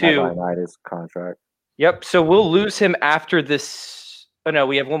 2022. Ioannidis contract. Yep. So we'll lose him after this. Oh no,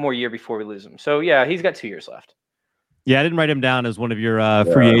 we have one more year before we lose him. So yeah, he's got 2 years left. Yeah, I didn't write him down as one of your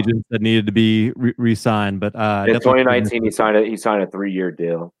free agents that needed to be re-signed, but in 2019 he signed a 3-year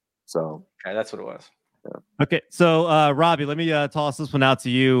deal. So okay, that's what it was. Yeah. Okay, so Robbie, let me toss this one out to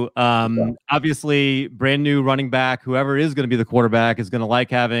you. Obviously, brand new running back, whoever is going to be the quarterback, is going to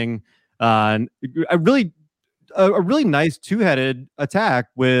like having a really nice two-headed attack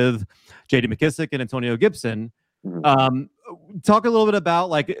with J.D. McKissic and Antonio Gibson. Mm-hmm. Talk a little bit about,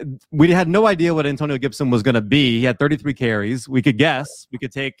 like, we had no idea what Antonio Gibson was going to be. He had 33 carries. We could guess. We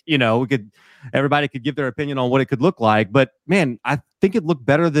could take, everybody could give their opinion on what it could look like. But man, I think it looked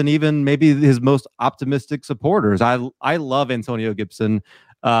better than even maybe his most optimistic supporters. I love Antonio Gibson.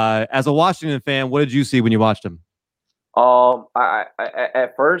 As a Washington fan, what did you see when you watched him? I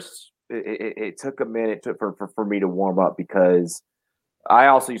at first it took a minute for me to warm up because I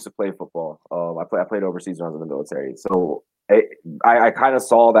also used to play football. I played overseas when I was in the military, so I kind of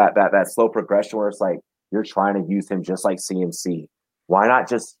saw that slow progression where it's like you're trying to use him just like CMC. Why not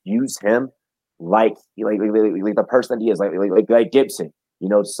just use him like the person that he is, like Gibson?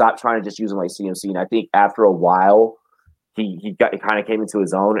 Stop trying to just use him like CMC. And I think after a while, he kind of came into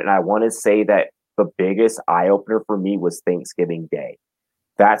his own. And I want to say that the biggest eye opener for me was Thanksgiving Day.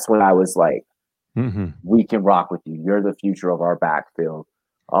 That's when I was like, we can rock with you. You're the future of our backfield.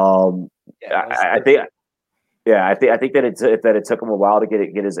 I think that it took him a while to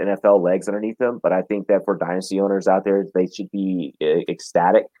get his NFL legs underneath him, but I think that for dynasty owners out there, they should be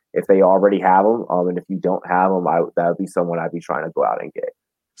ecstatic if they already have him. And if you don't have him, that would be someone I'd be trying to go out and get.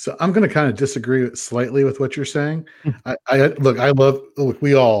 So I'm going to kind of disagree slightly with what you're saying.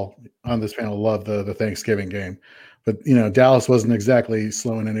 We all on this panel love the Thanksgiving game, but Dallas wasn't exactly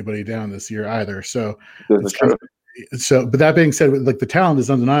slowing anybody down this year either. So, but that being said, like, the talent is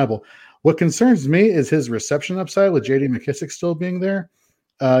undeniable. What concerns me is his reception upside with J.D. McKissic still being there.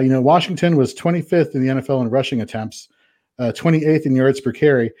 Washington was 25th in the NFL in rushing attempts, 28th in yards per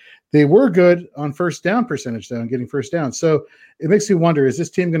carry. They were good on first down percentage, though, and getting first down. So it makes me wonder, is this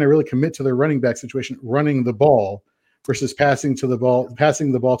team going to really commit to their running back situation, running the ball versus passing the ball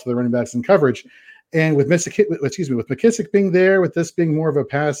to the running backs in coverage? And with McKissic being there, with this being more of a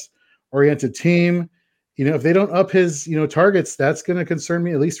pass-oriented team, if they don't up his, targets, that's going to concern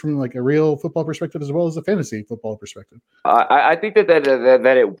me, at least from like a real football perspective as well as a fantasy football perspective. I think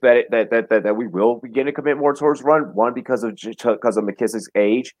that we will begin to commit more towards run. One, because of McKissic's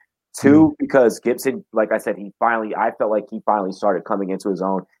age. Two, because Gibson, like I said, I felt like he finally started coming into his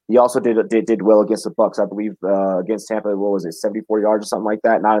own. He also did well against the Bucs, I believe, against Tampa. What was it, 74 yards or something like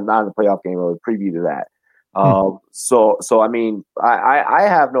that? Not in the playoff game, or a preview to that. So I mean, I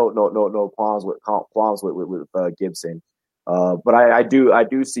have no qualms with Gibson, but I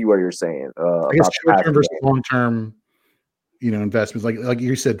do see what you're saying. I guess short term versus long term, investments, like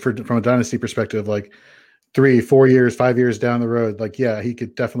you said, from a dynasty perspective, like 3, 4 years, 5 years down the road, like, yeah, he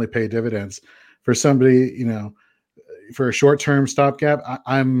could definitely pay dividends. For somebody, for a short term stopgap,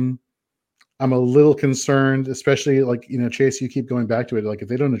 I'm a little concerned, especially like, Chase, you keep going back to it. Like, if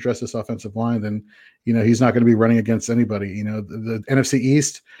they don't address this offensive line, then, he's not going to be running against anybody. The NFC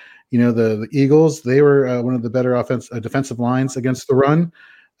East, the Eagles, they were one of the better defensive lines against the run.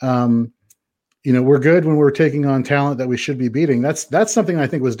 We're good when we're taking on talent that we should be beating. That's something I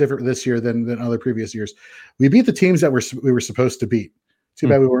think was different this year than other previous years. We beat the teams that we were supposed to beat. Too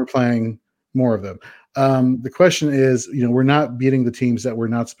bad we weren't playing more of them. The question is, we're not beating the teams that we're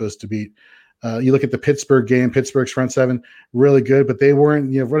not supposed to beat. You look at the Pittsburgh game, Pittsburgh's front seven, really good, but they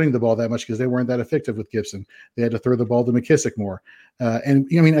weren't running the ball that much because they weren't that effective with Gibson. They had to throw the ball to McKissick more. And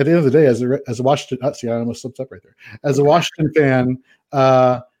I mean, at the end of the day, as a Washington, I almost slipped up right there. As a Washington fan,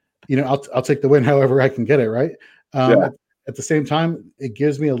 I'll take the win however I can get it, right? At the same time, it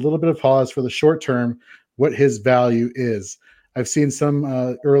gives me a little bit of pause for the short term what his value is. I've seen some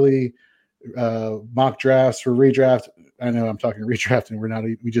early mock drafts for redraft. I know I'm talking redraft, and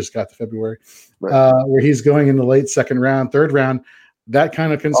we just got to February, where he's going in the late second round, third round. That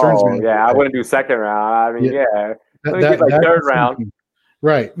kind of concerns me. Yeah, I wouldn't do second round. I mean, that third round.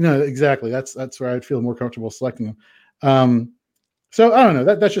 Right. No, exactly. That's where I'd feel more comfortable selecting him. So I don't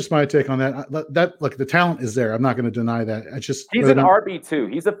know. That's just my take on that. Look, the talent is there. I'm not going to deny that. He's an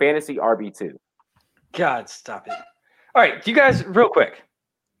RB2. He's a fantasy RB2. God, stop it. All right, you guys, real quick.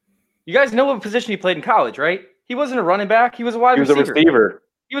 You guys know what position he played in college, right? He wasn't a running back. He was a wide receiver. He was a receiver.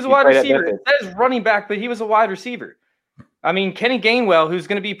 He was a wide receiver. That is running back, but he was a wide receiver. I mean, Kenny Gainwell, who's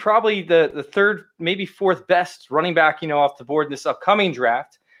going to be probably the third, maybe fourth best running back, off the board in this upcoming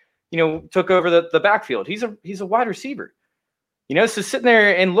draft, took over the backfield. He's a wide receiver. So sitting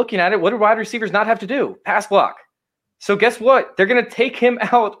there and looking at it, what do wide receivers not have to do? Pass block. So guess what? They're going to take him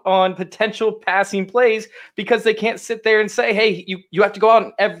out on potential passing plays because they can't sit there and say, hey, you have to go out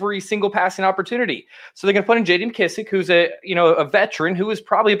on every single passing opportunity. So they're going to put in J.D. McKissick, who's a veteran who is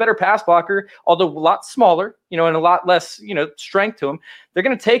probably a better pass blocker, although a lot smaller, and a lot less, strength to him. They're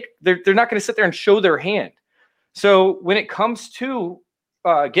going to they're not going to sit there and show their hand. So when it comes to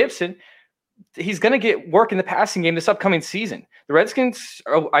Gibson, he's going to get work in the passing game this upcoming season. The Redskins,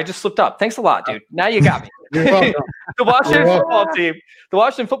 I just slipped up. Thanks a lot, dude. Now you got me. The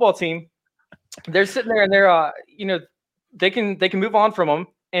Washington football team, they're sitting there and they're, they can move on from him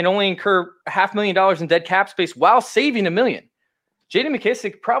and only incur $500,000 in dead cap space while saving $1 million. J.D.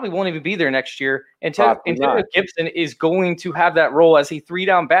 McKissick probably won't even be there next year. Antonio Gibson is going to have that role as a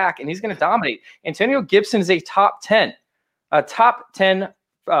 3-down back, and he's going to dominate. Antonio Gibson is a top 10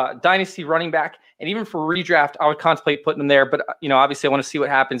 dynasty running back, and even for redraft, I would contemplate putting him there. But obviously, I want to see what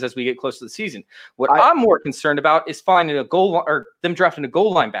happens as we get close to the season. What I'm more concerned about is finding a goal line, or them drafting a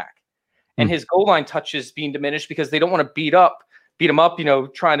goal line back, and his goal line touches being diminished because they don't want to beat him up,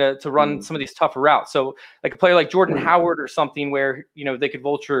 trying to run some of these tougher routes. So, like a player like Jordan Howard or something where they could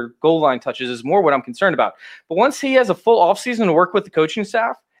vulture goal line touches is more what I'm concerned about. But once he has a full offseason to work with the coaching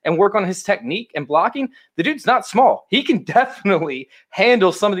staff and work on his technique and blocking, the dude's not small. He can definitely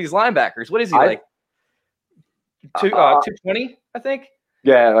handle some of these linebackers. What is he like? 220, I think.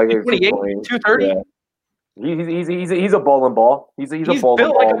 Yeah, like 228, 230. Yeah. He's a bowling ball. He's a bowling built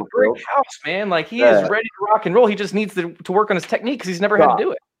ball. Like a brick house, man. Like he is ready to rock and roll. He just needs to work on his technique because he's never had to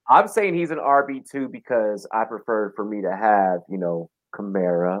do it. I'm saying he's an RB2 because I prefer for me to have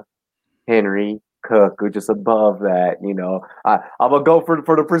Kamara, Henry, Cook, who just above that. I'm gonna go for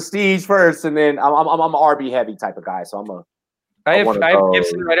the prestige first, and then I'm an RB heavy type of guy. So I have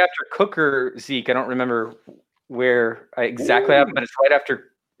Gibson right after Cook or Zeke. I don't remember where I exactly have him, but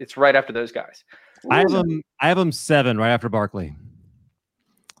it's right after those guys. I have him 7 right after Barkley.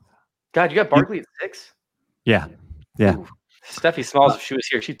 God, you got Barkley at 6? Yeah. Ooh. Steffi Smalls, if she was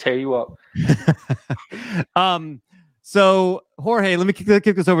here, she'd tear you up. So Jorge, let me kick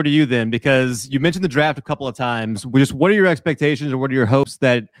this over to you then, because you mentioned the draft a couple of times. What are your expectations, or what are your hopes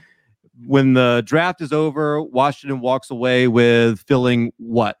that when the draft is over, Washington walks away with filling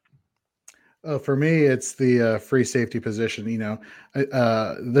what? For me, it's the free safety position.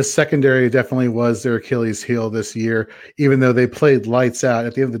 The secondary definitely was their Achilles heel this year, even though they played lights out.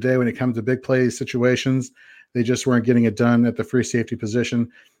 At the end of the day, when it comes to big play situations, they just weren't getting it done at the free safety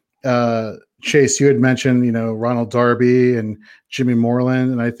position. Chase, you had mentioned, Ronald Darby and Jimmy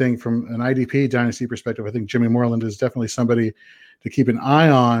Moreland. And I think from an IDP dynasty perspective, I think Jimmy Moreland is definitely somebody to keep an eye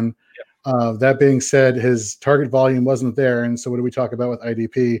on. That being said, his target volume wasn't there. And so what do we talk about with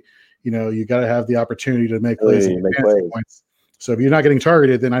IDP? You got to have the opportunity to make plays and points. So if you're not getting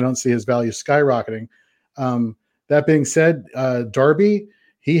targeted, then I don't see his value skyrocketing. That being said, Darby,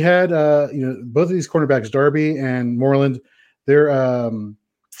 he had, both of these cornerbacks, Darby and Moreland,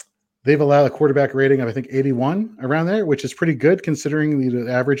 they've allowed a quarterback rating of, I think, 81 around there, which is pretty good considering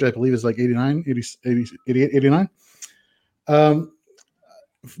the average, I believe, is like 89, 88, 89.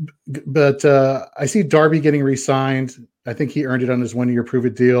 But I see Darby getting re-signed. I think he earned it on his 1-year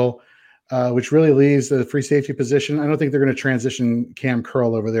prove-it deal, which really leaves the free safety position. I don't think they're going to transition Cam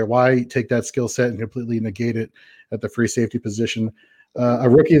Curl over there. Why take that skill set and completely negate it at the free safety position? A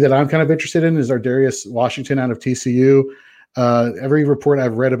rookie that I'm kind of interested in is Ardarius Washington out of TCU. Every report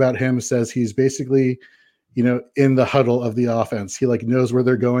I've read about him says he's basically in the huddle of the offense. He like knows where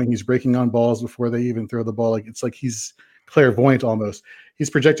they're going. He's breaking on balls before they even throw the ball. Like it's like he's clairvoyant almost. He's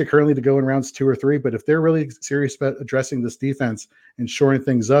projected currently to go in rounds 2 or 3, but if they're really serious about addressing this defense and shoring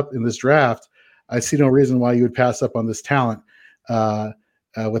things up in this draft, I see no reason why you would pass up on this talent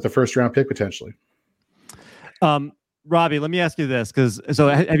with a first round pick potentially. Robbie, let me ask you this,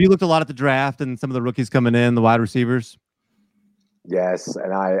 have you looked a lot at the draft and some of the rookies coming in, the wide receivers? Yes,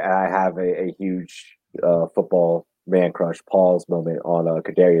 and I have a huge football man crush Paul's moment on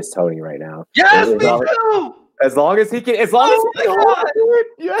Kadarius Toney right now. Yes, me too. As long as he can, he we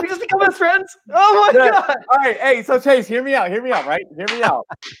just become best friends. Oh my god! All right, hey, so Chase, hear me out, right? Hear me out.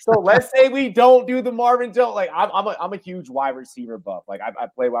 So let's say we don't do the Marvin Jones. Like I'm a huge wide receiver buff. Like I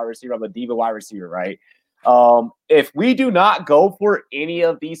play wide receiver. I'm a diva wide receiver, right? If we do not go for any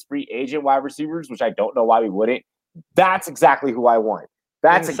of these free agent wide receivers, which I don't know why we wouldn't, that's exactly who I want.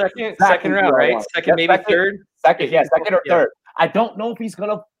 That's second round, right? Second, maybe third. Second or third. I don't know if he's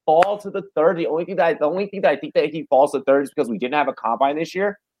gonna fall to the third. The only thing that I think that he falls to third is because we didn't have a combine this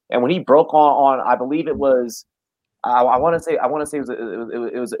year, and when he broke on I believe it was, I want to say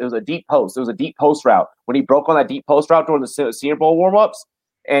it was a deep post. It was a deep post route when he broke on that deep post route during the Senior Bowl warmups,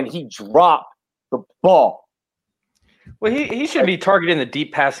 and he dropped the ball. Well, he should be targeted in the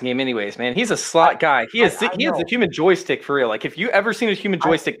deep passing game anyways, man. He's a slot guy. He has the human joystick for real. Like if you ever seen a human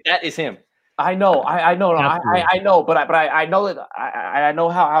joystick, that is him. I know, I know, but I know that I know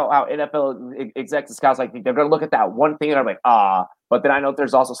how NFL execs and scouts like they're gonna look at that one thing and I'm like, but then I know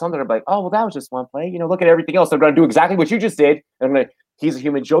there's also something I'm like, oh well, that was just one play. Look at everything else. They're gonna do exactly what you just did. And I'm like, he's a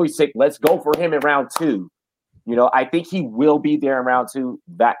human joystick. Let's go for him in round 2. I think he will be there in round 2.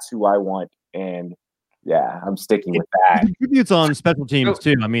 That's who I want, and yeah, I'm sticking with that. He contributes on special teams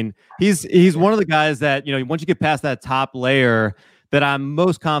too. I mean, he's one of the guys that once you get past that top layer, that I'm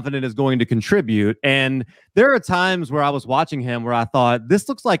most confident is going to contribute. And there are times where I was watching him where I thought, this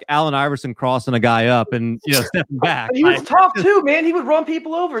looks like Allen Iverson crossing a guy up and stepping back. He was tough too, man. He would run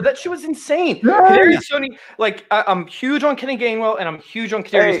people over. That shit was insane. Kadarius Toney, like I'm huge on Kenny Gainwell and I'm huge on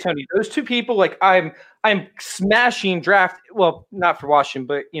Kadarius Toney. Those two people, like I'm smashing draft. Well, not for Washington,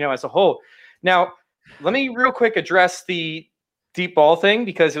 but as a whole. Now, let me real quick address the deep ball thing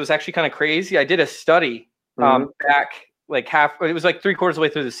because it was actually kind of crazy. I did a study back. It was like 3/4 of the way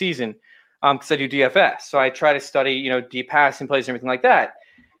through the season because I do DFS. So I try to study, deep passing plays and everything like that.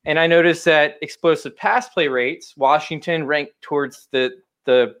 And I noticed that explosive pass play rates, Washington ranked towards the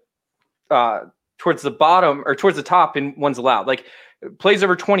bottom or towards the top in ones allowed. Like plays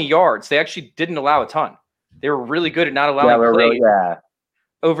over 20 yards, they actually didn't allow a ton. They were really good at not allowing plays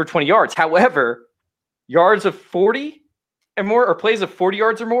over 20 yards. However, yards of 40 and more or plays of 40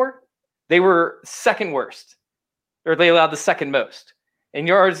 yards or more, they were second worst. Or they allowed the second most. And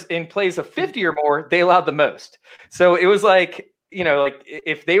yards in plays of 50 or more, they allowed the most. So it was like,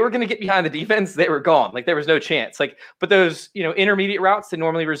 if they were going to get behind the defense, they were gone. Like there was no chance. But those, intermediate routes that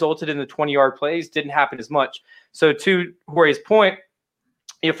normally resulted in the 20-yard plays didn't happen as much. So to Jorge's point,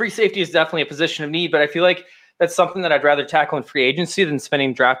 free safety is definitely a position of need, but I feel like that's something that I'd rather tackle in free agency than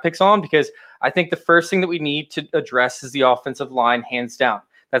spending draft picks on because I think the first thing that we need to address is the offensive line, hands down.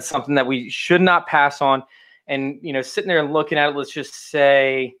 That's something that we should not pass on. And, sitting there and looking at it, let's just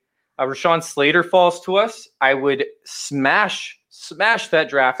say Rashawn Slater falls to us. I would smash that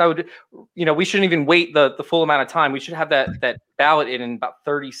draft. I would, we shouldn't even wait the full amount of time. We should have that ballot in about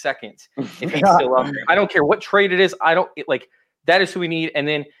 30 seconds if he's still up there. I don't care what trade it is. That is who we need. And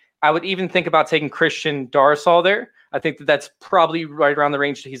then I would even think about taking Christian Darrisaw there. I think that's probably right around the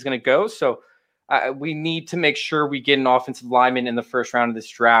range that he's going to go. So we need to make sure we get an offensive lineman in the first round of this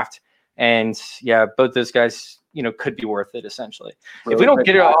draft. And yeah, both those guys, could be worth it essentially. Really if we don't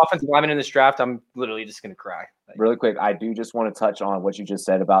get an offensive lineman in this draft, I'm literally just going to cry. Really quick, I do just want to touch on what you just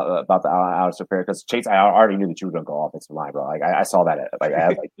said about the Alistair Fair because Chase, I already knew that you were going to go offensive line, bro. Like I saw that,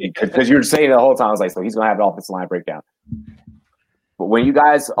 because you were saying the whole time. I was like, so he's going to have an offensive line breakdown. But when you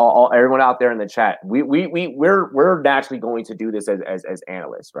guys, everyone out there in the chat, we're naturally going to do this as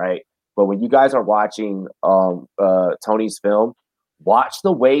analysts, right? But when you guys are watching Tony's film, watch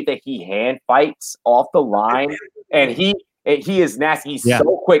the way that he hand fights off the line, and he is nasty. He's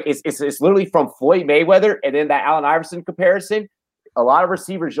so quick. It's literally from Floyd Mayweather, and then that Allen Iverson comparison. A lot of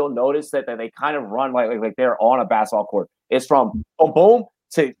receivers, you'll notice that they kind of run like they're on a basketball court. It's from boom boom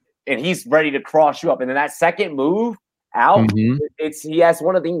to, and he's ready to cross you up, and then that second move out, he has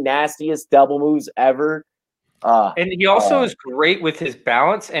one of the nastiest double moves ever. And he also is great with his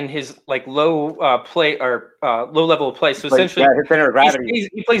balance and his like low play or low level of play. So essentially, his center of gravity.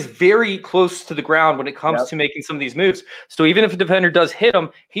 he plays very close to the ground when it comes to making some of these moves. So even if a defender does hit him,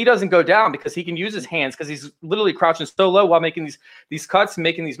 he doesn't go down because he can use his hands because he's literally crouching so low while making these cuts and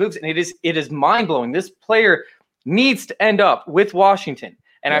making these moves. And it is mind blowing. This player needs to end up with Washington.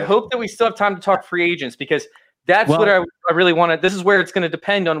 And I hope that we still have time to talk free agents because that's what I really want to. This is where it's going to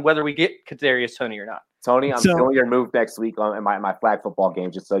depend on whether we get Kadarius Toney or not. Tony, I'm stealing your move next week on my flag football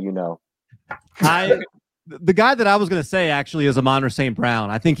game, just so you know. The guy that I was going to say actually is Amon-Ra St.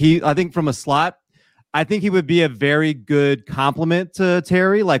 Brown. I think from a slot, I think he would be a very good complement to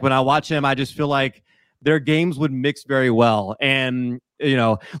Terry. Like when I watch him, I just feel like their games would mix very well. And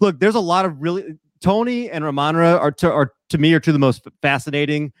look, there's a lot of really Toney and Amon-Ra are two of the most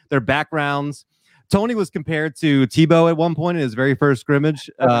fascinating. Their backgrounds. Toney was compared to Tebow at one point in his very first scrimmage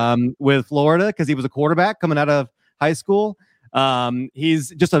with Florida because he was a quarterback coming out of high school.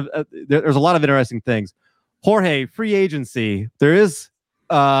 He's just there's a lot of interesting things. Jorge, free agency. There's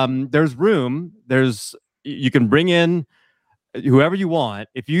room. You can bring in whoever you want.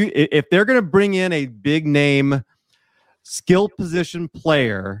 If they're going to bring in a big name skill position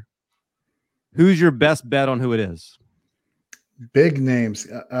player, who's your best bet on who it is? Big names.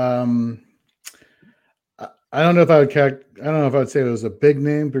 I don't know if I would say it was a big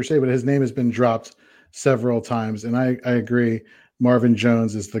name per se, but his name has been dropped several times, and I agree. Marvin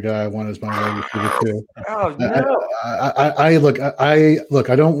Jones is the guy I want as my wide receiver too. Oh no! I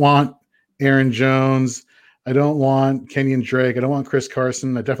don't want Aaron Jones. I don't want Kenyon Drake. I don't want Chris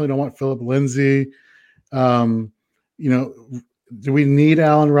Carson. I definitely don't want Philip Lindsay. Do we need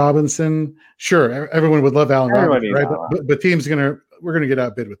Allen Robinson? Sure, everyone would love Allen Robinson, right? But teams we're gonna get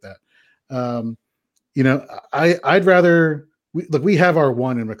outbid with that. I'd rather we have our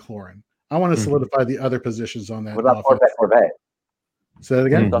one in McLaurin. I want to solidify the other positions on that. What about Corvette? Say that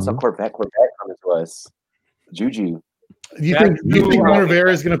again. Also Corvette coming to us. Juju. Do you think Ron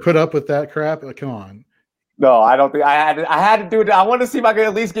Rivera is going to put up with that crap? Come on. No, I don't think I had to do it. I want to see if I can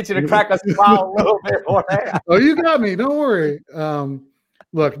at least get you to crack a smile a little bit more. Oh, you got me. Don't worry.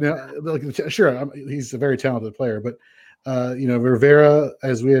 Sure, he's a very talented player, but Rivera,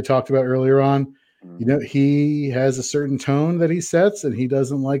 as we had talked about earlier on, he has a certain tone that he sets, and he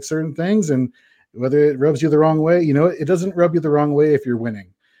doesn't like certain things. And whether it rubs you the wrong way, it doesn't rub you the wrong way if you're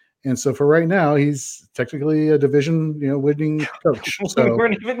winning. And so for right now, he's technically a division, winning coach. So we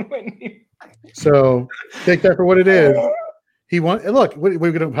weren't even winning. So take that for what it is. He won. Look, we're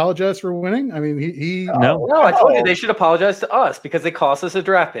going to apologize for winning. I mean, No, I told you they should apologize to us because they cost us a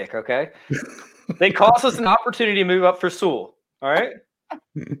draft pick. Okay, they cost us an opportunity to move up for Sewell. All right.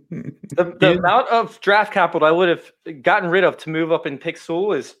 The amount of draft capital I would have gotten rid of to move up and pick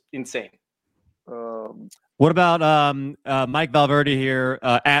Sewell is insane. What about Mike Valverde here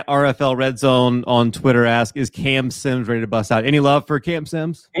at RFL Red Zone on Twitter? Is Cam Sims ready to bust out? Any love for Cam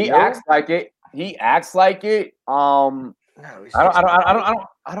Sims? He acts like it. No,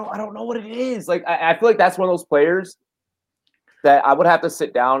 I don't know what it is. Like I feel like that's one of those players that I would have to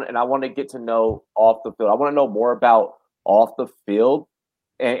sit down and I want to get to know off the field. I want to know more about off the field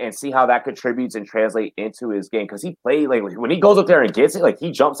and see how that contributes and translate into his game. Because he played like when he goes up there and gets it, like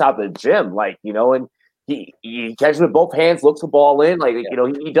he jumps out the gym, and he catches it with both hands, looks the ball in,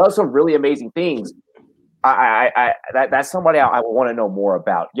 he does some really amazing things. That's somebody I want to know more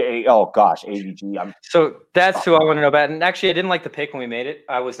about. Yeah. Oh gosh, AGG. So that's who I want to know about. And actually, I didn't like the pick when we made it.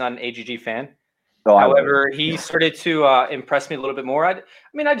 I was not an AGG fan. Oh, however, he started to impress me a little bit more. I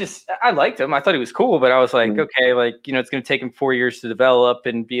liked him. I thought he was cool, but I was like, okay, it's going to take him 4 years to develop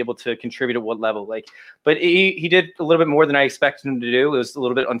and be able to contribute at what level. But he did a little bit more than I expected him to do. It was a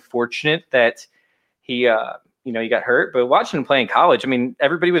little bit unfortunate that he got hurt. But watching him play in college,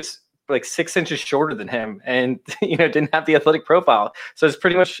 everybody was like 6 inches shorter than him and didn't have the athletic profile. So it's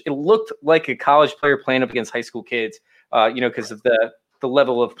pretty much, it looked like a college player playing up against high school kids, because of the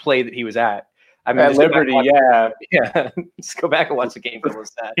level of play that he was at. At Liberty, yeah. Just go back and watch the game for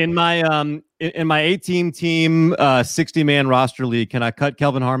that. In my 8-team team 60-man roster league, can I cut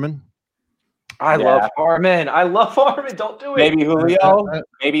Kelvin Harmon? I love Harmon. Don't do it. Maybe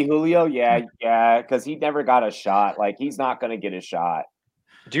Julio. Yeah, because he never got a shot. Like he's not going to get a shot.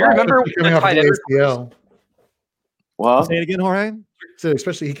 Do you remember coming off the ACL? Well, say it again, Jorge. So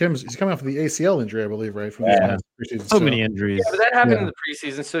especially he's coming off of the ACL injury, I believe, right? From so many injuries. Yeah, but that happened in the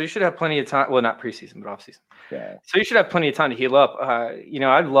preseason, so you should have plenty of time. Well, not preseason, but off season. Yeah. So you should have plenty of time to heal up.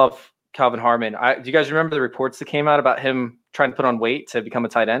 I love Calvin Harmon. Do you guys remember the reports that came out about him trying to put on weight to become a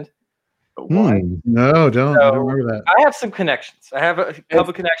tight end? No, don't. I don't remember that. I have some connections. I have a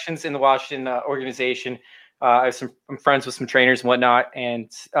couple connections in the Washington organization. I'm friends with some trainers and whatnot,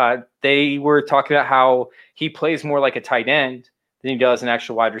 and they were talking about how he plays more like a tight end than he does an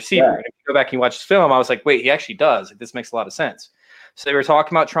actual wide receiver. Yeah. And if you go back and you watch his film, I was like, wait, he actually does. Like, this makes a lot of sense. So they were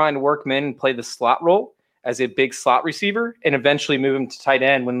talking about trying to work him in and play the slot role as a big slot receiver and eventually move him to tight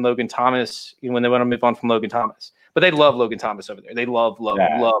end when Logan Thomas, when they want to move on from Logan Thomas. But they love Logan Thomas over there. They love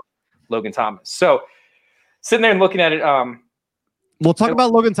Logan Thomas. So sitting there and looking at it, we'll talk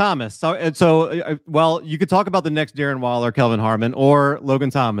about Logan Thomas. So, well, you could talk about the next Darren Waller, Kelvin Harmon, or Logan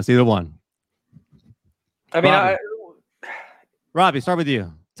Thomas, either one. I mean, Robbie, start with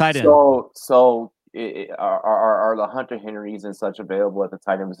you. Tight end. So are the Hunter Henrys and such available at the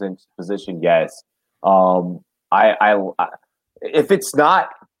tight end position? Yes. If it's not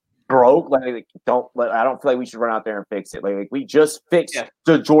broke, I don't feel like we should run out there and fix it. Like we just fixed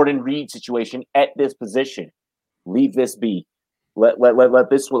the Jordan Reed situation at this position. Leave this be. Let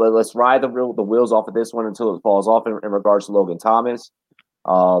this. Let's ride the wheels off of this one until it falls off in regards to Logan Thomas.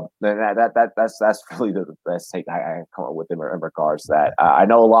 That's really the best take I come up with in regards to that. I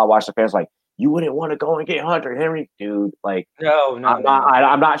know a lot of Washington fans like, you wouldn't want to go and get Hunter Henry, dude. Like, no.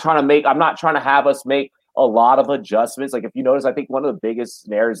 I'm not trying to have us make a lot of adjustments. Like, if you notice, I think one of the biggest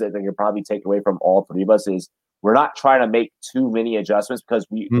snares that you'll probably take away from all three of us is we're not trying to make too many adjustments because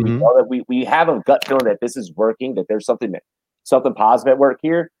we know that we have a gut feeling that this is working, that there's something positive at work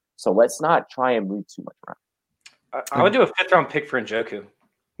here. So let's not try and move too much around. I would do a 5th round pick for Njoku,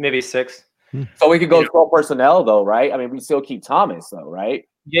 maybe 6th. So we could go 12 personnel though, right? I mean, we still keep Thomas though, right?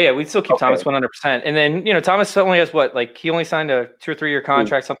 Yeah, we still keep Thomas 100%. And then, Thomas only has he only signed a 2 or 3 year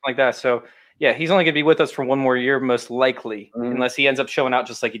contract, something like that. So yeah, he's only going to be with us for one more year, most likely, unless he ends up showing out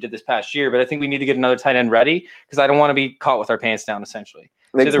just like he did this past year. But I think we need to get another tight end ready because I don't want to be caught with our pants down, essentially.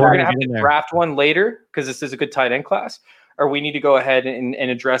 So either we're going to have to draft one later because this is a good tight end class, or we need to go ahead and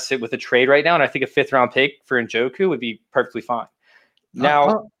address it with a trade right now. And I think a 5th round pick for Njoku would be perfectly fine. Now,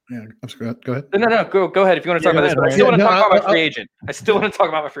 go ahead. No, go ahead if you want to talk about this. But I still want to talk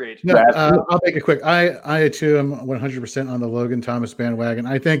about my free agent. No, I'll make it quick. I too am 100% on the Logan Thomas bandwagon.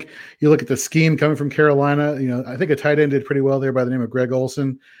 I think you look at the scheme coming from Carolina. I think a tight end did pretty well there by the name of Greg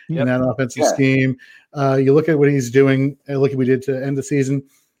Olsen in that offensive scheme. You look at what he's doing. Look at what we did to end the season.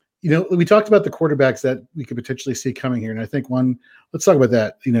 We talked about the quarterbacks that we could potentially see coming here, and I think let's talk about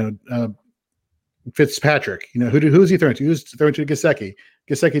that. Fitzpatrick, who's he throwing to? He was throwing to Gesicki.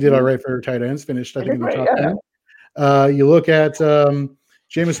 Gesicki did all right for tight ends, finished, I think, in the top 10. You look at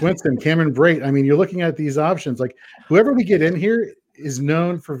Jameis Winston, Cameron Brate. I mean, you're looking at these options. Like, whoever we get in here is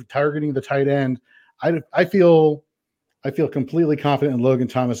known for targeting the tight end. I feel completely confident in Logan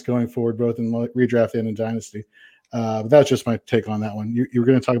Thomas going forward, both in redraft and in dynasty. But that's just my take on that one. You were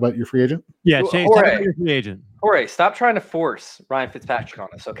going to talk about your free agent? Yeah, Chase, talk about your free agent. Jorge, stop trying to force Ryan Fitzpatrick on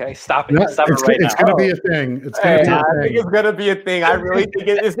us, okay? Stop it. Stop it right now. It's going to be a thing. I think it's going to be a thing. I really think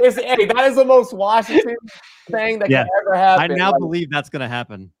it's that is the most Washington thing that can ever happen. I now believe that's going to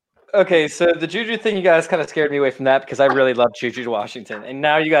happen. Okay, so the Juju thing, you guys kind of scared me away from that because I really love Juju Washington, and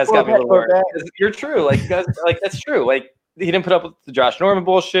now you guys got me a little worried. You're true, you guys, that's true. He didn't put up with the Josh Norman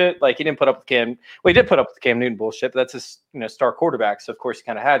bullshit. He didn't put up with Cam. Well, he did put up with the Cam Newton bullshit, but that's his star quarterback, so of course he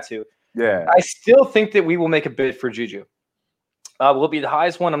kind of had to. Yeah. I still think that we will make a bid for Juju. Will it be the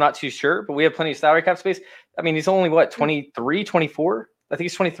highest one? I'm not too sure, but we have plenty of salary cap space. I mean, he's only 23, 24? I think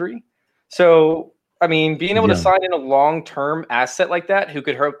he's 23. So, I mean, being able to sign in a long-term asset like that who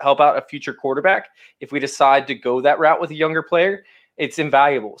could help out a future quarterback, if we decide to go that route with a younger player, it's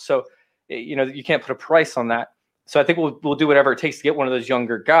invaluable. So, you can't put a price on that. So I think we'll do whatever it takes to get one of those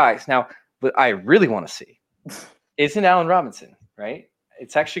younger guys. Now, what I really want to see isn't Allen Robinson, right?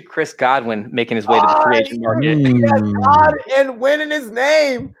 It's actually Chris Godwin making his way to the free agent market. God, and winning his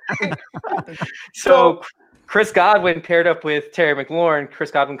name. So Chris Godwin paired up with Terry McLaurin, Chris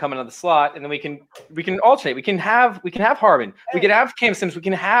Godwin coming on the slot, and then we can alternate. We can have Harmon. We can have Cam Sims. We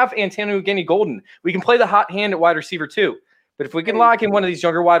can have Antonio Gandy Golden. We can play the hot hand at wide receiver too. But if we can lock in one of these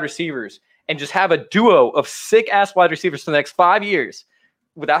younger wide receivers and just have a duo of sick-ass wide receivers for the next 5 years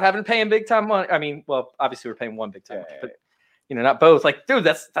without having to pay him big-time money. I mean, well, obviously we're paying one big-time money, but, not both. Dude,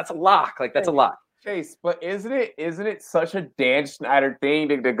 that's a lock. That's a lock. Chase, but isn't it such a Dan Snyder thing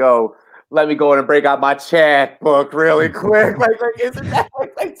to go, let me go in and break out my checkbook really quick? Isn't that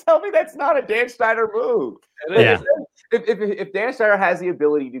tell me that's not a Dan Snyder move? Yeah. If Dan Snyder has the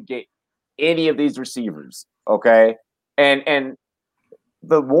ability to get any of these receivers, okay, and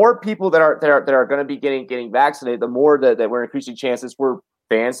the more people that are going to be getting vaccinated, the more that we're increasing chances for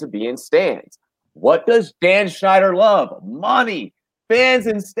fans to be in stands. What does Dan Schneider love? Money, fans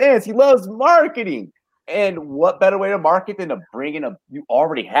in stands. He loves marketing. And what better way to market than to bring in you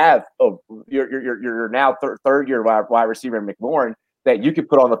already have your now third year wide receiver McLaurin that you could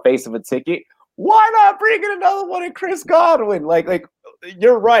put on the face of a ticket. Why not bring in another one in Chris Godwin? Like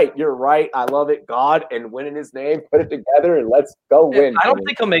you're right. I love it. God and winning his name, put it together and let's go win. I don't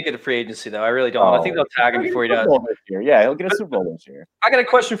think he'll make it a free agency though. I really don't. I think they'll tag him before he does. Yeah, he'll get a Super Bowl this year. I got a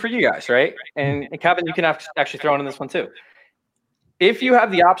question for you guys, right? And Kevin, you can actually throw in this one too. If you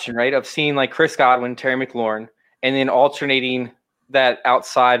have the option, right, of seeing like Chris Godwin, Terry McLaurin, and then alternating that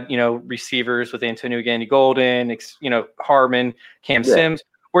outside, receivers with Antonio Gandy Golden, Harmon, Cam Sims,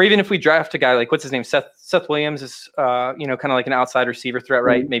 or even if we draft a guy like what's his name, Seth Williams is, kind of like an outside receiver threat,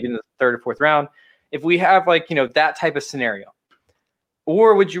 right? Maybe in the 3rd or 4th round. If we have like that type of scenario,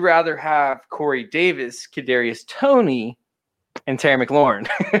 or would you rather have Corey Davis, Kadarius Toney, and Terry McLaurin?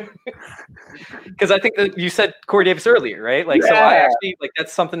 Because I think that you said Corey Davis earlier, right? Like, so I actually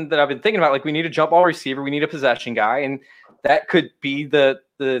that's something that I've been thinking about. Like, we need a jump ball receiver, we need a possession guy, and that could be the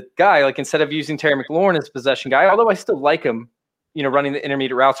guy. Like, instead of using Terry McLaurin as a possession guy, although I still like him, running the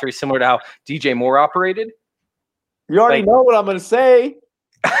intermediate routes, very similar to how DJ Moore operated. You already know what I'm going to say.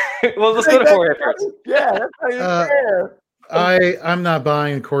 Well, let's go to Corey first. Yeah, that's how you're fair. I'm not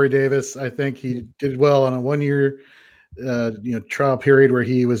buying Corey Davis. I think he did well on a 1-year trial period where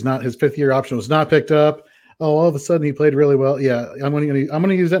he was not, his 5th-year option was not picked up. Oh, all of a sudden he played really well. Yeah, I'm going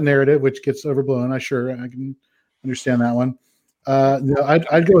to use that narrative, which gets overblown. I can understand that one. No,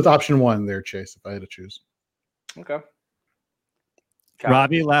 I'd go with option 1 there, Chase, if I had to choose. Okay.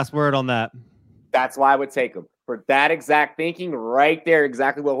 Robbie, last word on that. That's why I would take him. For that exact thinking right there,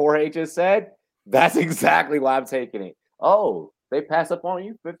 exactly what Jorge just said, that's exactly why I'm taking it. Oh, they pass up on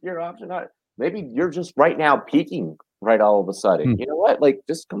you, 5th-year option. Maybe you're just right now peaking right all of a sudden. You know what? Like,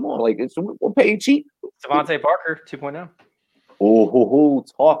 just come on. Like, we'll pay you cheap. Devontae Parker 2.0. Oh,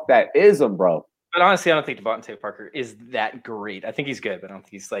 talk that ism, bro. But honestly, I don't think Devontae Parker is that great. I think he's good, but I don't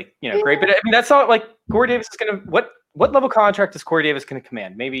think he's great. But I mean, that's not like Corey Davis is going to what level contract is Corey Davis going to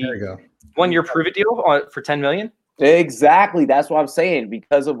command? Maybe 1-year prove-it deal for $10 million. Exactly. That's what I'm saying.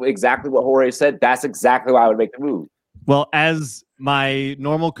 Because of exactly what Jorge said, that's exactly why I would make the move. Well, as my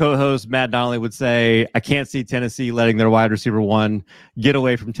normal co-host Matt Donnelly would say, I can't see Tennessee letting their wide receiver 1 get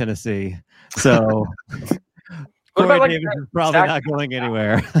away from Tennessee. So Corey Davis is probably not going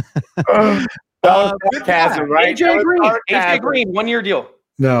anywhere. Right? AJ Green, 1-year deal.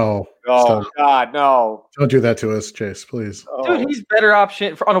 No. Oh, God, no. Don't do that to us, Chase, please. Dude, he's better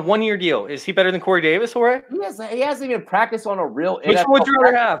option on a 1-year deal. Is he better than Corey Davis, Jorge? He hasn't even practiced on a real Which NFL one would you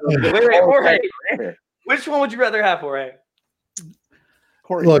rather have? Wait, Jorge. Which one would you rather have, Jorge?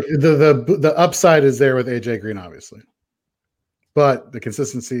 Look, the upside is there with AJ Green, obviously. But the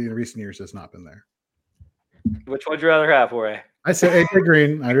consistency in recent years has not been there. Which one would you rather have, Jorge? I say AJ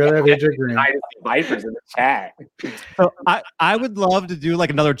Green. I'd rather have AJ Green. Vipers in the chat. So I would love to do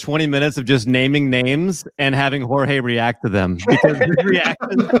like another 20 minutes of just naming names and having Jorge react to them, because his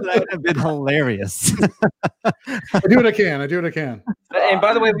reactions to that have been hilarious. I do what I can. And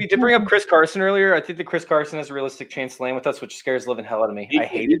by the way, we did bring up Chris Carson earlier. I think that Chris Carson has a realistic chance to land with us, which scares the living hell out of me. I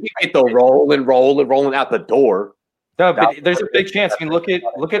hate it. Get the rolling out the door. No, but there's a big chance. I mean, look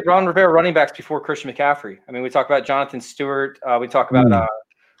at Ron Rivera running backs before Christian McCaffrey. I mean, we talk about Jonathan Stewart. We talk about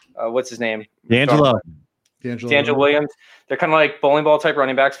what's his name? D'Angelo Williams. They're kind of like bowling ball type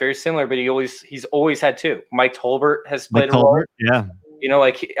running backs, very similar. But he's always had 2. Mike Tolbert has played a role. Yeah.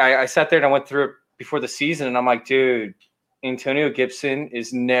 I sat there and I went through it before the season, and I'm like, dude, Antonio Gibson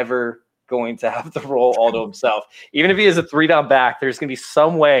is never going to have the role all to himself. Even if he is a 3-down back, there's going to be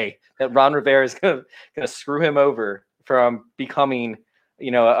some way that Ron Rivera is going to screw him over from becoming,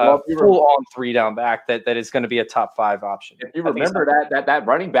 a full-on 3-down back that is going to be a top 5 option. If you remember that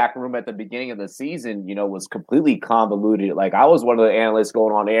running back room at the beginning of the season, was completely convoluted. Like, I was one of the analysts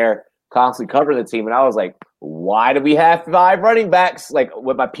going on air, constantly covering the team, and I was like, why do we have 5 running backs? Like,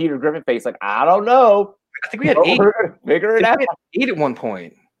 with my Peter Griffin face, like, I don't know. I think we had 8. Figure it out. We had 8 at one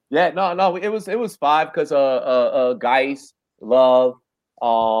point. Yeah, no, it was 5 because Geis, Love,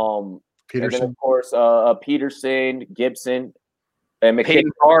 Peterson, and then of course Peterson, Gibson, and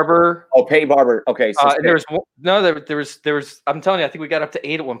Peyton Barber. Oh, Peyton Barber. Okay, so there was. I'm telling you, I think we got up to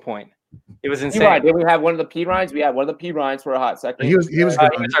 8 at one point. It was insane. Right. Did we have one of the P Ryans? We had one of the P Ryans for a hot second. He was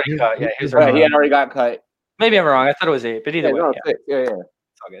already cut. Yeah, he had already got cut. Maybe I'm wrong. I thought it was 8, but either way, yeah. It's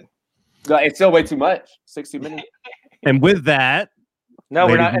all good. No, it's still way too much. 60 minutes. And with that, no,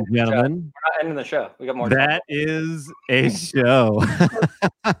 we're not, gentlemen. We're not ending the show. We got more. That is a show.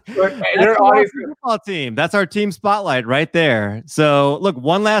 They're always football team. That's our team spotlight right there. So, look,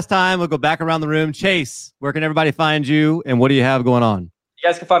 one last time, we'll go back around the room. Chase, where can everybody find you, and what do you have going on? You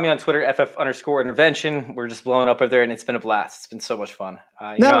guys can find me on Twitter, FF_intervention. We're just blowing up over there, and it's been a blast. It's been so much fun.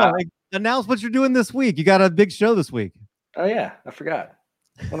 Announce what you're doing this week. You got a big show this week. Oh, yeah. I forgot.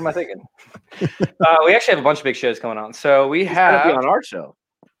 What am I thinking? We actually have a bunch of big shows going on. So we have on our show.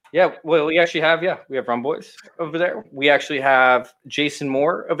 Yeah, well, we actually have we have Rum Boys over there. We actually have Jason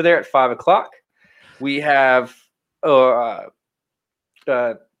Moore over there at 5:00. We have wow,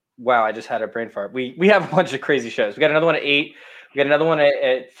 I just had a brain fart. We have a bunch of crazy shows. We got another one at 8. We got another one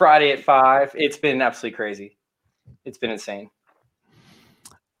at Friday at 5. It's been absolutely crazy. It's been insane.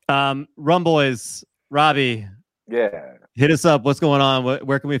 Rum Boys, Robbie. Yeah. Hit us up. What's going on?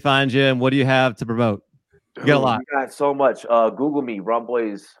 Where can we find you? And what do you have to promote? You got a lot. We got so much. Google me,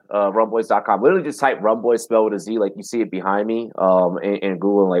 Rumboys, rumboys.com. Literally just type Rumboys spelled with a Z, like you see it behind me. And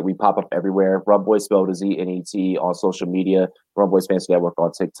Google, like we pop up everywhere. Rumboys spelled with a Z, NET on social media. Rumboys Fantasy Network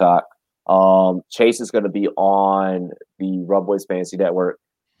on TikTok. Chase is going to be on the Rumboys Fantasy Network.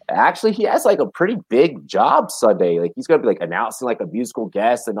 Actually, he has like a pretty big job Sunday. Like he's going to be like announcing like a musical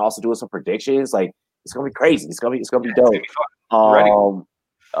guest and also doing some predictions. Like it's going to be crazy. It's going to be dope.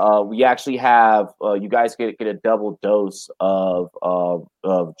 We actually have you guys get a double dose of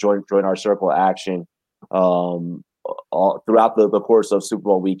join our circle action all throughout the course of Super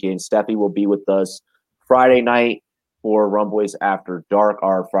Bowl weekend. Steffi will be with us Friday night for Rum Boys After Dark,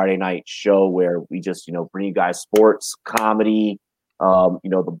 our Friday night show where we just bring you guys sports, comedy.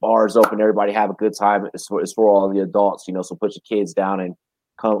 The bar's open, everybody have a good time. It's for all the adults, so put your kids down and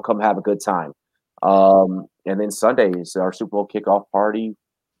come have a good time. And then Sunday is our Super Bowl kickoff party.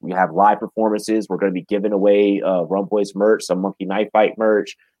 We have live performances. We're going to be giving away Rum Boys merch, some Monkey Knife Fight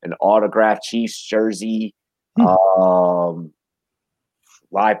merch, an autographed Chiefs jersey, live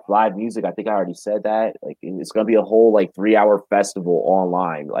music. I think I already said that. Like it's going to be a whole 3-hour festival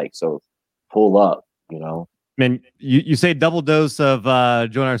online. So pull up, Man, you say double dose of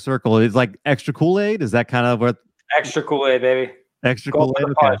join our circle. It's like extra Kool-Aid. Is that kind of what? Extra Kool-Aid, baby. Extra Kool-Aid.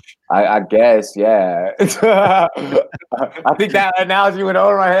 Okay. I guess, yeah. I think that analogy went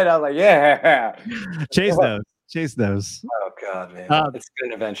over my head. I was like, yeah. Chase those. Oh God, man, it's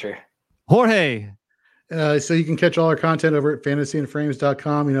been an adventure. Jorge. So you can catch all our content over at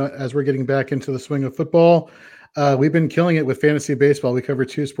fantasyandframes.com. As we're getting back into the swing of football, we've been killing it with fantasy baseball. We cover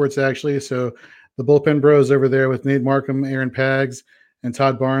 2 sports actually. So the Bullpen Bros over there with Nate Markham, Aaron Pags, and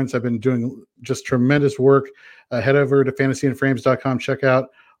Todd Barnes have been doing just tremendous work. Head over to fantasyandframes.com. Check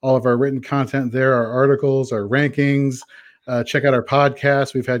out all of our written content there, our articles, our rankings. Check out our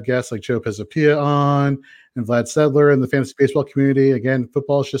podcast. We've had guests like Joe Pisapia on and Vlad Sedler in the fantasy baseball community. Again,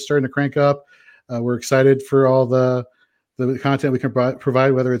 football is just starting to crank up. We're excited for all the content we can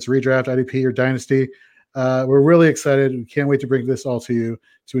provide, whether it's redraft, IDP, or dynasty. We're really excited. We can't wait to bring this all to you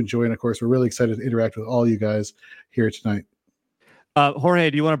to enjoy. And of course, we're really excited to interact with all you guys here tonight. Jorge,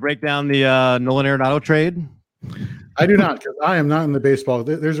 do you want to break down the Nolan Arenado trade? I do not, because I am not in the baseball.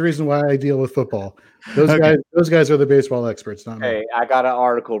 There's a reason why I deal with football. Those guys are the baseball experts, not me. Hey, I got an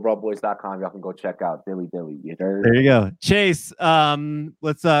article, rumboys.com. Y'all can go check out Dilly. There you go. Chase,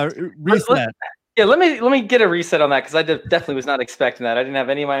 let's reset. Yeah, let me get a reset on that because I definitely was not expecting that. I didn't have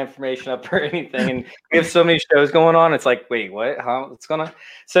any of my information up or anything, and we have so many shows going on. It's like, wait, what? How? What's going on?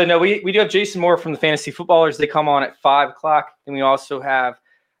 So no, we do have Jason Moore from the Fantasy Footballers. They come on at 5:00, and we also have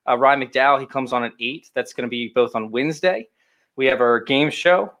Ryan McDowell. He comes on at 8. That's going to be both on Wednesday. We have our game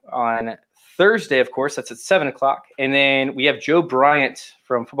show on Thursday, of course. That's at 7:00, and then we have Joe Bryant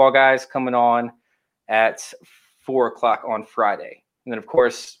from Football Guys coming on at 4:00 on Friday. And then, of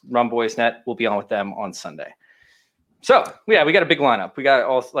course, Rum Boys Net will be on with them on Sunday. So, yeah, we got a big lineup. We got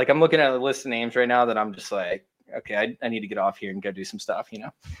all I'm looking at a list of names right now that I'm just like, okay, I need to get off here and go do some stuff,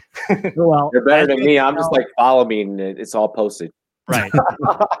 Well, you're better than me. I'm just follow me, and it's all posted. Right.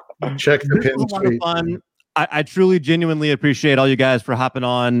 Check the pin tweet. Fun. I truly, genuinely appreciate all you guys for hopping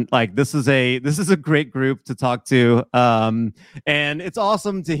on. This is a great group to talk to, and it's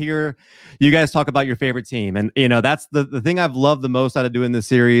awesome to hear you guys talk about your favorite team. And that's the thing I've loved the most out of doing this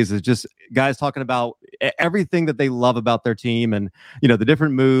series is just guys talking about everything that they love about their team, and the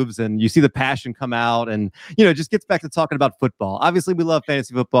different moves, and you see the passion come out, and it just gets back to talking about football. Obviously, we love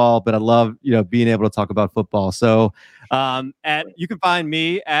fantasy football, but I love being able to talk about football. So, you can find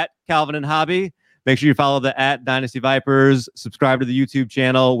me at Calvin and Hobby. Make sure you follow the @Dynasty Vipers. Subscribe to the YouTube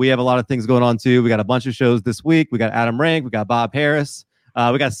channel. We have a lot of things going on too. We got a bunch of shows this week. We got Adam Rank. We got Bob Harris.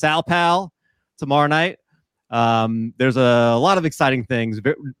 We got Sal Pal tomorrow night. There's a lot of exciting things.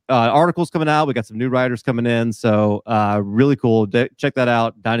 Articles coming out. We got some new writers coming in. So really cool. Check that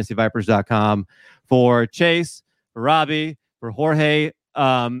out. DynastyVipers.com. For Chase, for Robbie, for Jorge.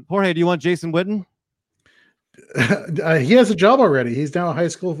 Jorge, do you want Jason Witten? He has a job already. He's now a high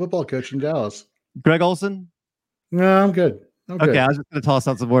school football coach in Dallas. Greg Olson? No, I'm good. Okay, I was just going to toss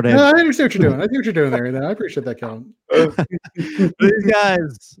out some more names. No, I understand what you're doing. I think what you're doing there. I appreciate that, Calvin. These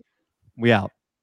guys, we out.